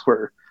planets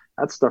where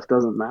that stuff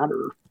doesn't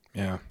matter.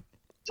 Yeah.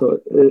 So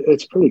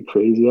it's pretty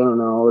crazy. I don't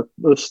know.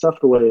 The stuff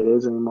the way it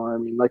is anymore. I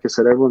mean, like I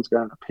said, everyone's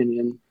got an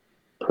opinion.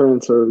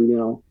 Parents are,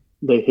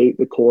 they hate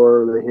the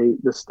core, they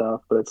hate this stuff,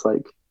 but it's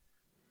like,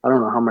 I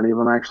don't know how many of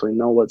them actually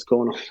know what's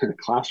going on in the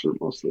classroom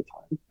most of the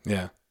time.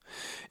 Yeah.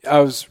 I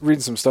was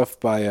reading some stuff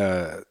by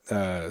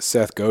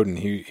Seth Godin.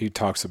 He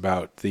talks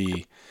about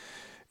the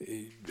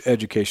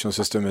educational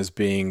system as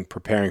being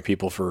preparing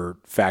people for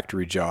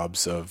factory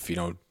jobs of,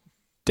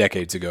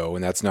 decades ago,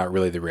 and that's not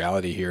really the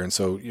reality here. And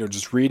so,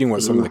 just reading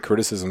what some of the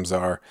criticisms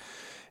are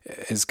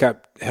has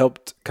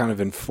helped kind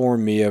of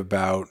inform me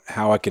about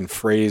how I can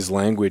phrase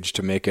language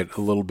to make it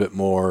a little bit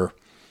more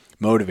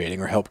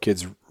motivating or help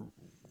kids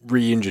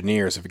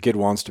re-engineer. So if a kid they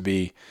want to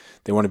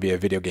be a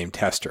video game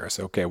tester. I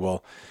say, okay,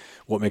 well,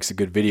 what makes a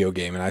good video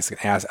game? And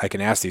I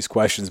can ask these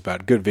questions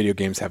about good video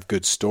games have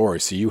good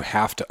stories. So you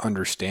have to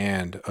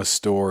understand a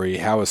story,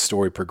 how a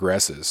story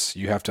progresses.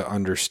 You have to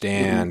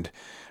understand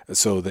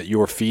so that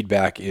your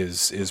feedback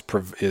is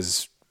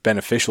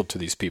beneficial to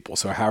these people.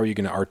 So how are you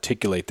going to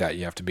articulate that?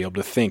 You have to be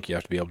able to think, you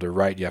have to be able to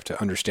write, you have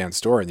to understand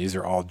story. And these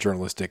are all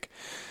journalistic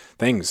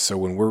things. So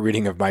when we're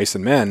reading of Mice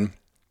and Men,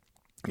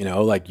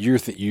 like you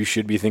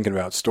should be thinking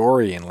about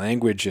story and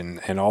language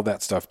and all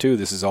that stuff too.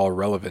 This is all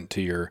relevant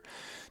to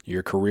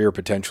your career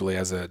potentially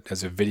as a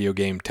video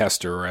game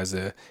tester or as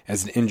an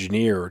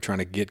engineer or trying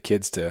to get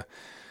kids to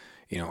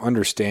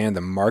understand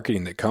the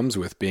marketing that comes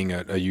with being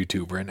a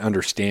YouTuber and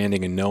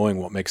understanding and knowing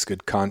what makes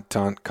good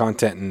content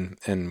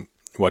and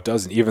what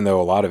doesn't, even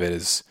though a lot of it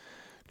is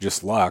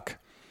just luck.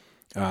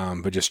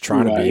 But just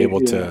trying to be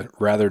able to,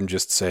 rather than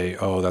just say,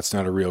 oh, that's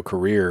not a real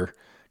career,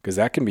 because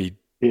that can be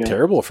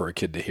terrible for a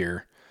kid to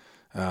hear.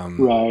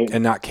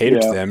 And not cater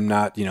to them,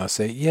 not,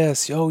 say,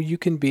 yes, oh, you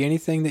can be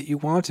anything that you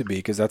want to be,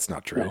 because that's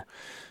not true.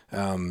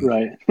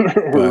 Right.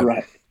 But,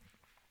 right.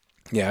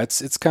 Yeah,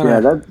 it's kind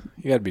of,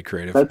 you got to be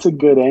creative. That's a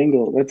good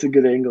angle. That's a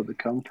good angle to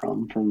come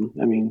from,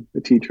 I mean,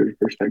 the teacher's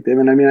perspective.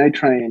 And I mean, I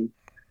try and,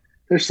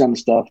 there's some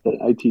stuff that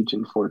I teach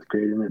in fourth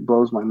grade and it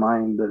blows my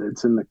mind that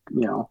it's in the,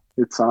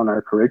 it's on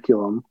our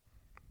curriculum.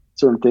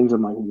 Certain things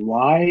I'm like,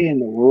 why in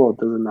the world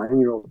does a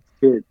 9-year-old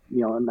kid, a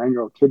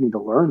 9-year-old kid need to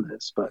learn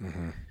this? But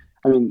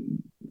I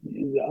mean,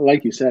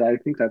 like you said, I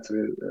think that's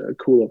a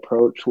cool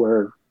approach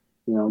where,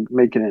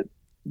 making it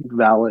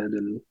valid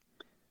and,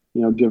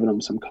 giving them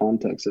some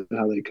context of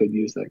how they could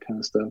use that kind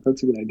of stuff.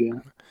 That's a good idea.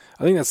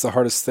 I think that's the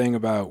hardest thing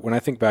about when I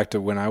think back to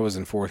when I was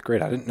in fourth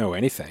grade, I didn't know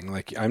anything.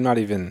 Like I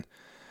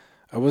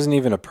wasn't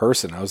even a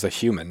person. I was a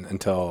human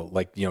until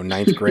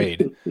ninth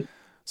grade.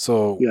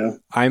 So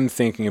I'm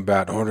thinking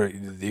about,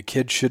 the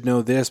kid should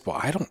know this,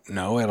 but I don't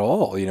know at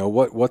all.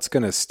 What's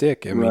going to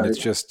stick? I mean, it's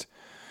just,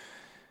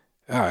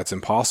 it's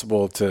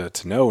impossible to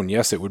know. And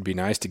yes, it would be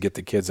nice to get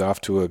the kids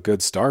off to a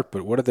good start,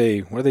 but what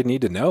do they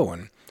need to know?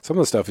 And some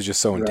of the stuff is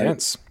just so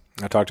intense.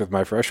 I talked with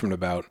my freshman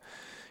about,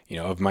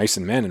 of Mice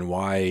and Men and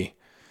why,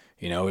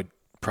 it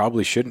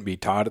probably shouldn't be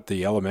taught at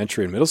the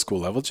elementary and middle school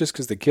level just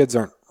because the kids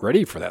aren't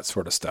ready for that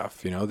sort of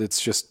stuff.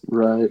 It's just,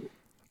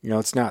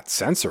 it's not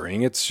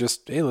censoring. It's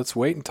just, hey, let's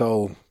wait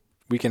until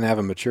we can have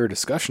a mature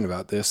discussion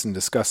about this and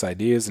discuss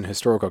ideas and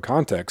historical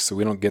context so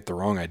we don't get the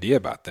wrong idea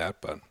about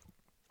that.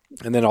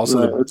 And then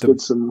also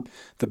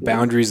the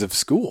boundaries of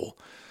school.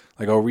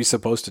 Like, are we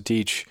supposed to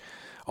teach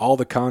all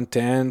the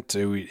content,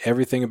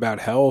 everything about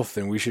health,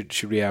 and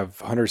should we have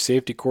hunter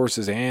safety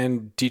courses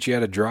and teach you how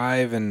to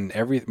drive and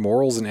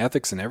morals and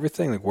ethics and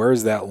everything? Like, where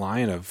is that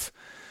line of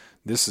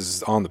this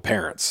is on the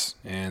parents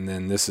and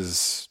then this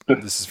is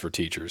for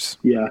teachers?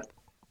 Yeah.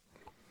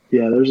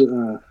 There's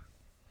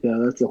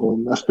that's a whole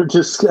nother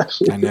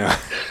discussion. I know.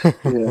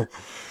 Yeah.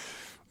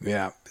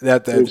 Yeah.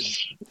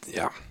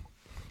 Yeah.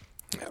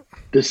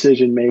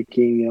 Decision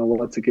making,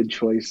 what's a good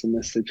choice in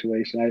this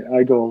situation?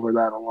 I go over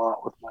that a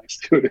lot with my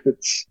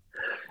students.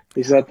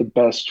 Is that the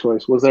best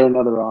choice? Was there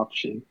another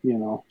option?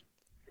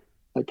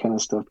 That kind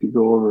of stuff you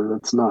go over.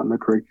 That's not in the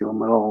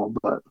curriculum at all,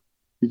 but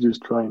you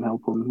just try and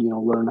help them,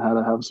 learn how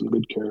to have some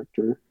good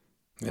character.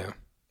 Yeah.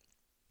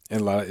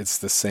 And it's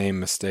the same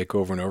mistake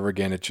over and over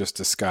again. It's just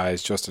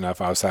disguised just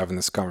enough. I was having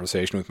this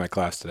conversation with my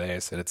class today. I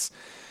said it's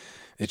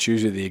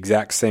usually the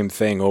exact same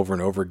thing over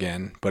and over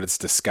again, but it's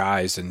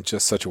disguised in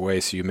just such a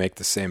way so you make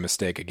the same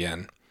mistake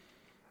again.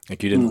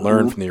 Like you didn't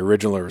learn from the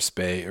original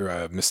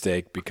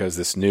mistake because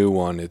this new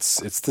one, it's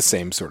the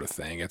same sort of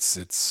thing.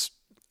 It's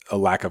a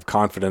lack of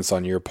confidence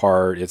on your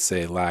part. It's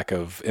a lack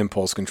of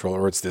impulse control,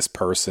 or it's this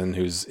person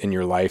who's in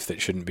your life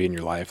that shouldn't be in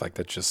your life. Like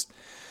that's just,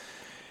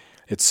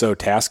 it's so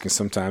tasking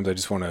sometimes. I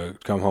just want to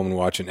come home and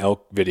watch an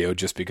elk video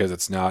just because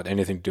it's not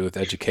anything to do with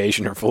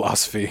education or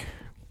philosophy.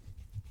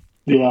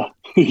 Yeah.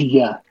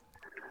 Yeah.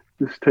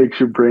 Just takes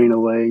your brain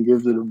away and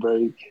gives it a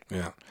break.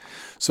 Yeah.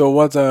 So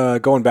what's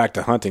going back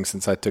to hunting,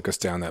 since I took us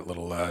down that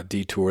little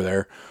detour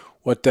there,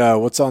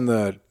 what's on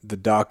the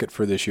docket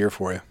for this year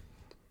for you?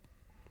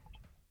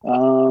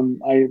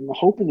 I'm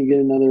hoping to get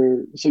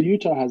another. So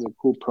Utah has a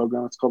cool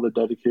program. It's called the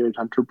Dedicated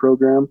Hunter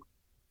Program,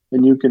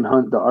 and you can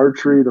hunt the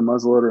archery, the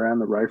muzzleloader,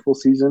 and the rifle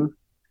season.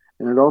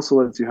 And it also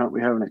lets you hunt.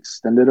 We have an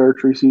extended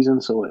archery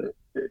season, so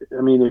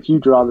if you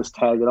draw this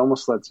tag, it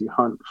almost lets you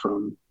hunt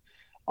from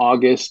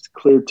August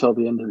clear till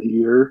the end of the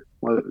year,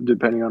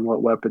 depending on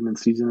what weapon and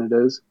season it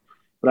is.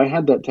 But I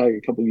had that tag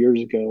a couple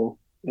years ago,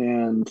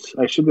 and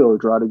I should be able to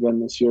draw it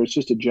again this year. It's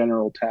just a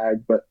general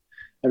tag, but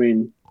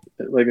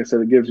like I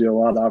said, it gives you a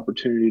lot of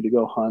opportunity to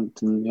go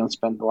hunt and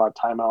spend a lot of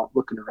time out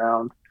looking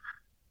around.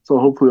 So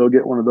hopefully I'll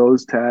get one of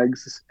those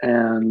tags.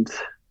 And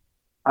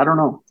I don't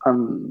know.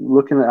 I'm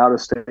looking at out of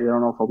state. I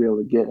don't know if I'll be able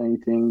to get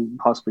anything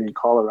possibly in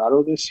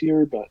Colorado this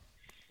year, but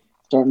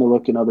starting to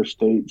look in other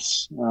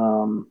states.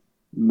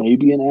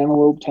 Maybe an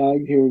antelope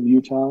tag here in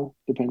Utah,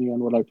 depending on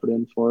what I put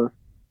in for.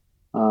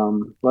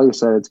 Like I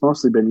said, it's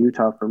mostly been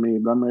Utah for me,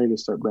 but I'm ready to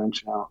start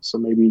branching out. So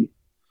maybe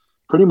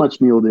pretty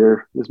much mule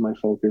deer is my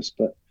focus.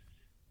 But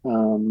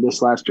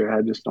this last year I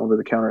had just an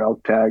over-the-counter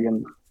elk tag,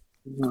 and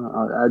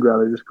I'd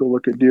rather just go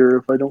look at deer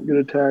if I don't get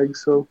a tag.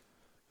 So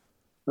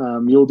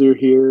mule deer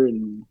here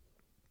and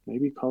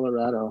maybe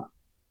Colorado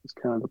is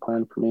kind of the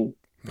plan for me.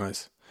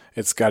 Nice.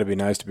 It's got to be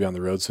nice to be on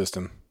the road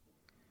system.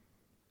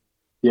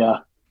 Yeah.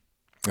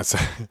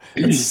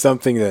 It's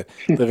something that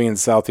living in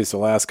Southeast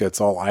Alaska, it's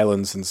all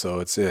islands, and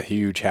so it's a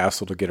huge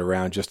hassle to get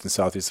around just in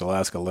Southeast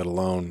Alaska, let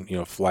alone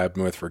fly up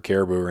north for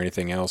caribou or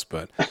anything else.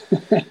 But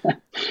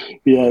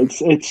yeah,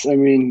 it's.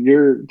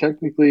 You're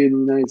technically in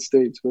the United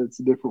States, but it's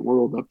a different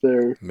world up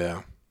there.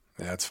 Yeah,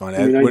 it's fun.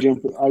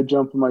 I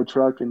jump in my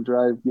truck and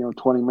drive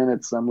 20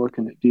 minutes. I'm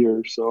looking at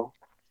deer, so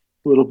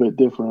a little bit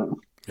different.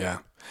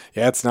 Yeah,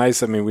 it's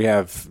nice. We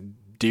have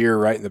deer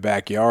right in the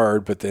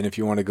backyard, but then if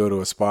you want to go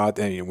to a spot,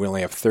 then we only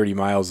have 30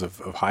 miles of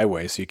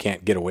highway, so you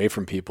can't get away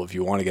from people. If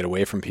you want to get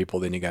away from people,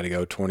 then you got to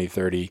go 20,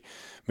 30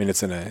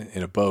 minutes in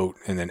a boat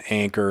and then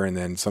anchor, and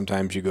then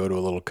sometimes you go to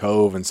a little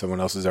cove and someone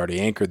else is already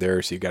anchored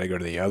there, so you got to go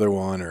to the other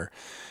one. Or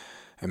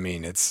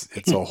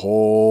it's a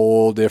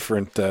whole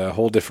different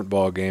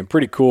ball game.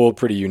 Pretty cool,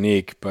 pretty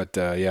unique, but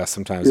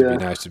sometimes it'd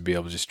be nice to be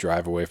able to just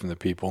drive away from the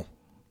people.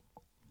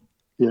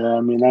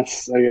 Yeah,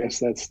 I guess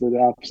that's the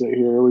opposite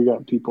here. We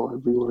got people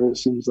everywhere. It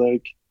seems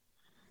like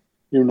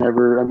you're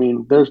never.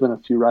 There's been a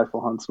few rifle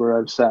hunts where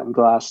I've sat and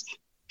glassed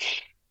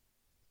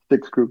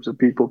 6 groups of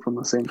people from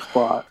the same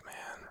spot.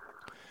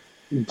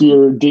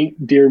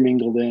 Deer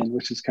mingled in,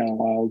 which is kind of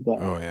wild,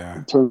 but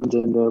it turns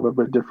into a little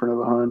bit different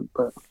of a hunt,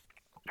 but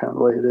kind of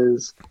the way it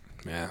is.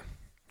 Yeah,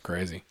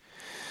 crazy.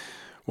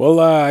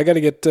 Well, I got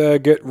to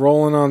get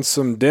rolling on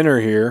some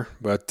dinner here,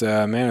 but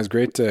man, it was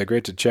great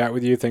to chat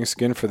with you. Thanks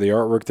again for the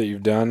artwork that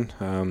you've done,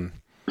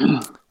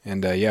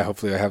 and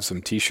hopefully I have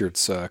some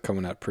T-shirts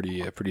coming out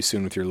pretty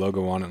soon with your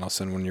logo on it, and I'll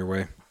send one your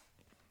way.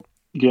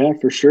 Yeah,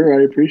 for sure.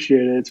 I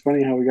appreciate it. It's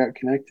funny how we got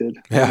connected.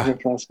 Yeah, I have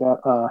to ask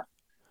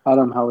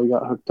Adam how we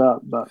got hooked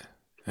up, but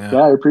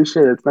I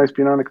appreciate it. It's nice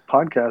being on a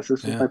podcast.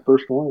 This is my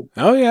first one.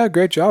 Oh yeah,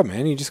 great job,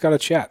 man. You just got to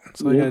chat.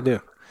 That's all you got to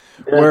do.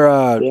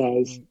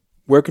 Yeah.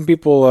 Where can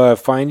people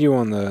find you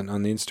on the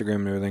Instagram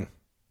and everything?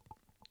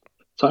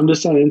 So I'm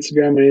just on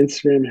Instagram. My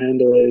Instagram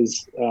handle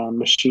is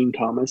Machine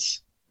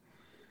Thomas.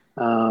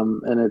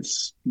 And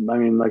it's,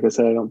 like I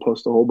said, I don't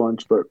post a whole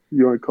bunch, but if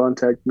you want to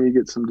contact me,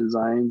 get some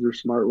designs or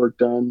some artwork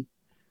done.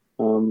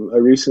 I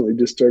recently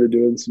just started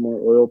doing some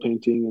more oil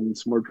painting and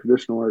some more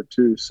traditional art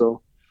too.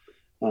 So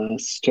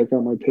check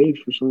out my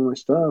page for some of my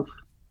stuff.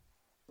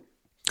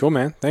 Cool,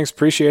 man. Thanks.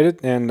 Appreciate it.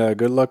 And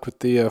good luck with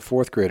the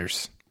fourth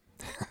graders.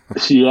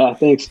 Yeah,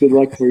 thanks. Good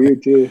luck for you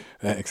too.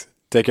 Thanks.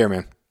 Take care,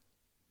 man.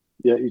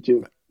 Yeah, you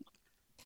too.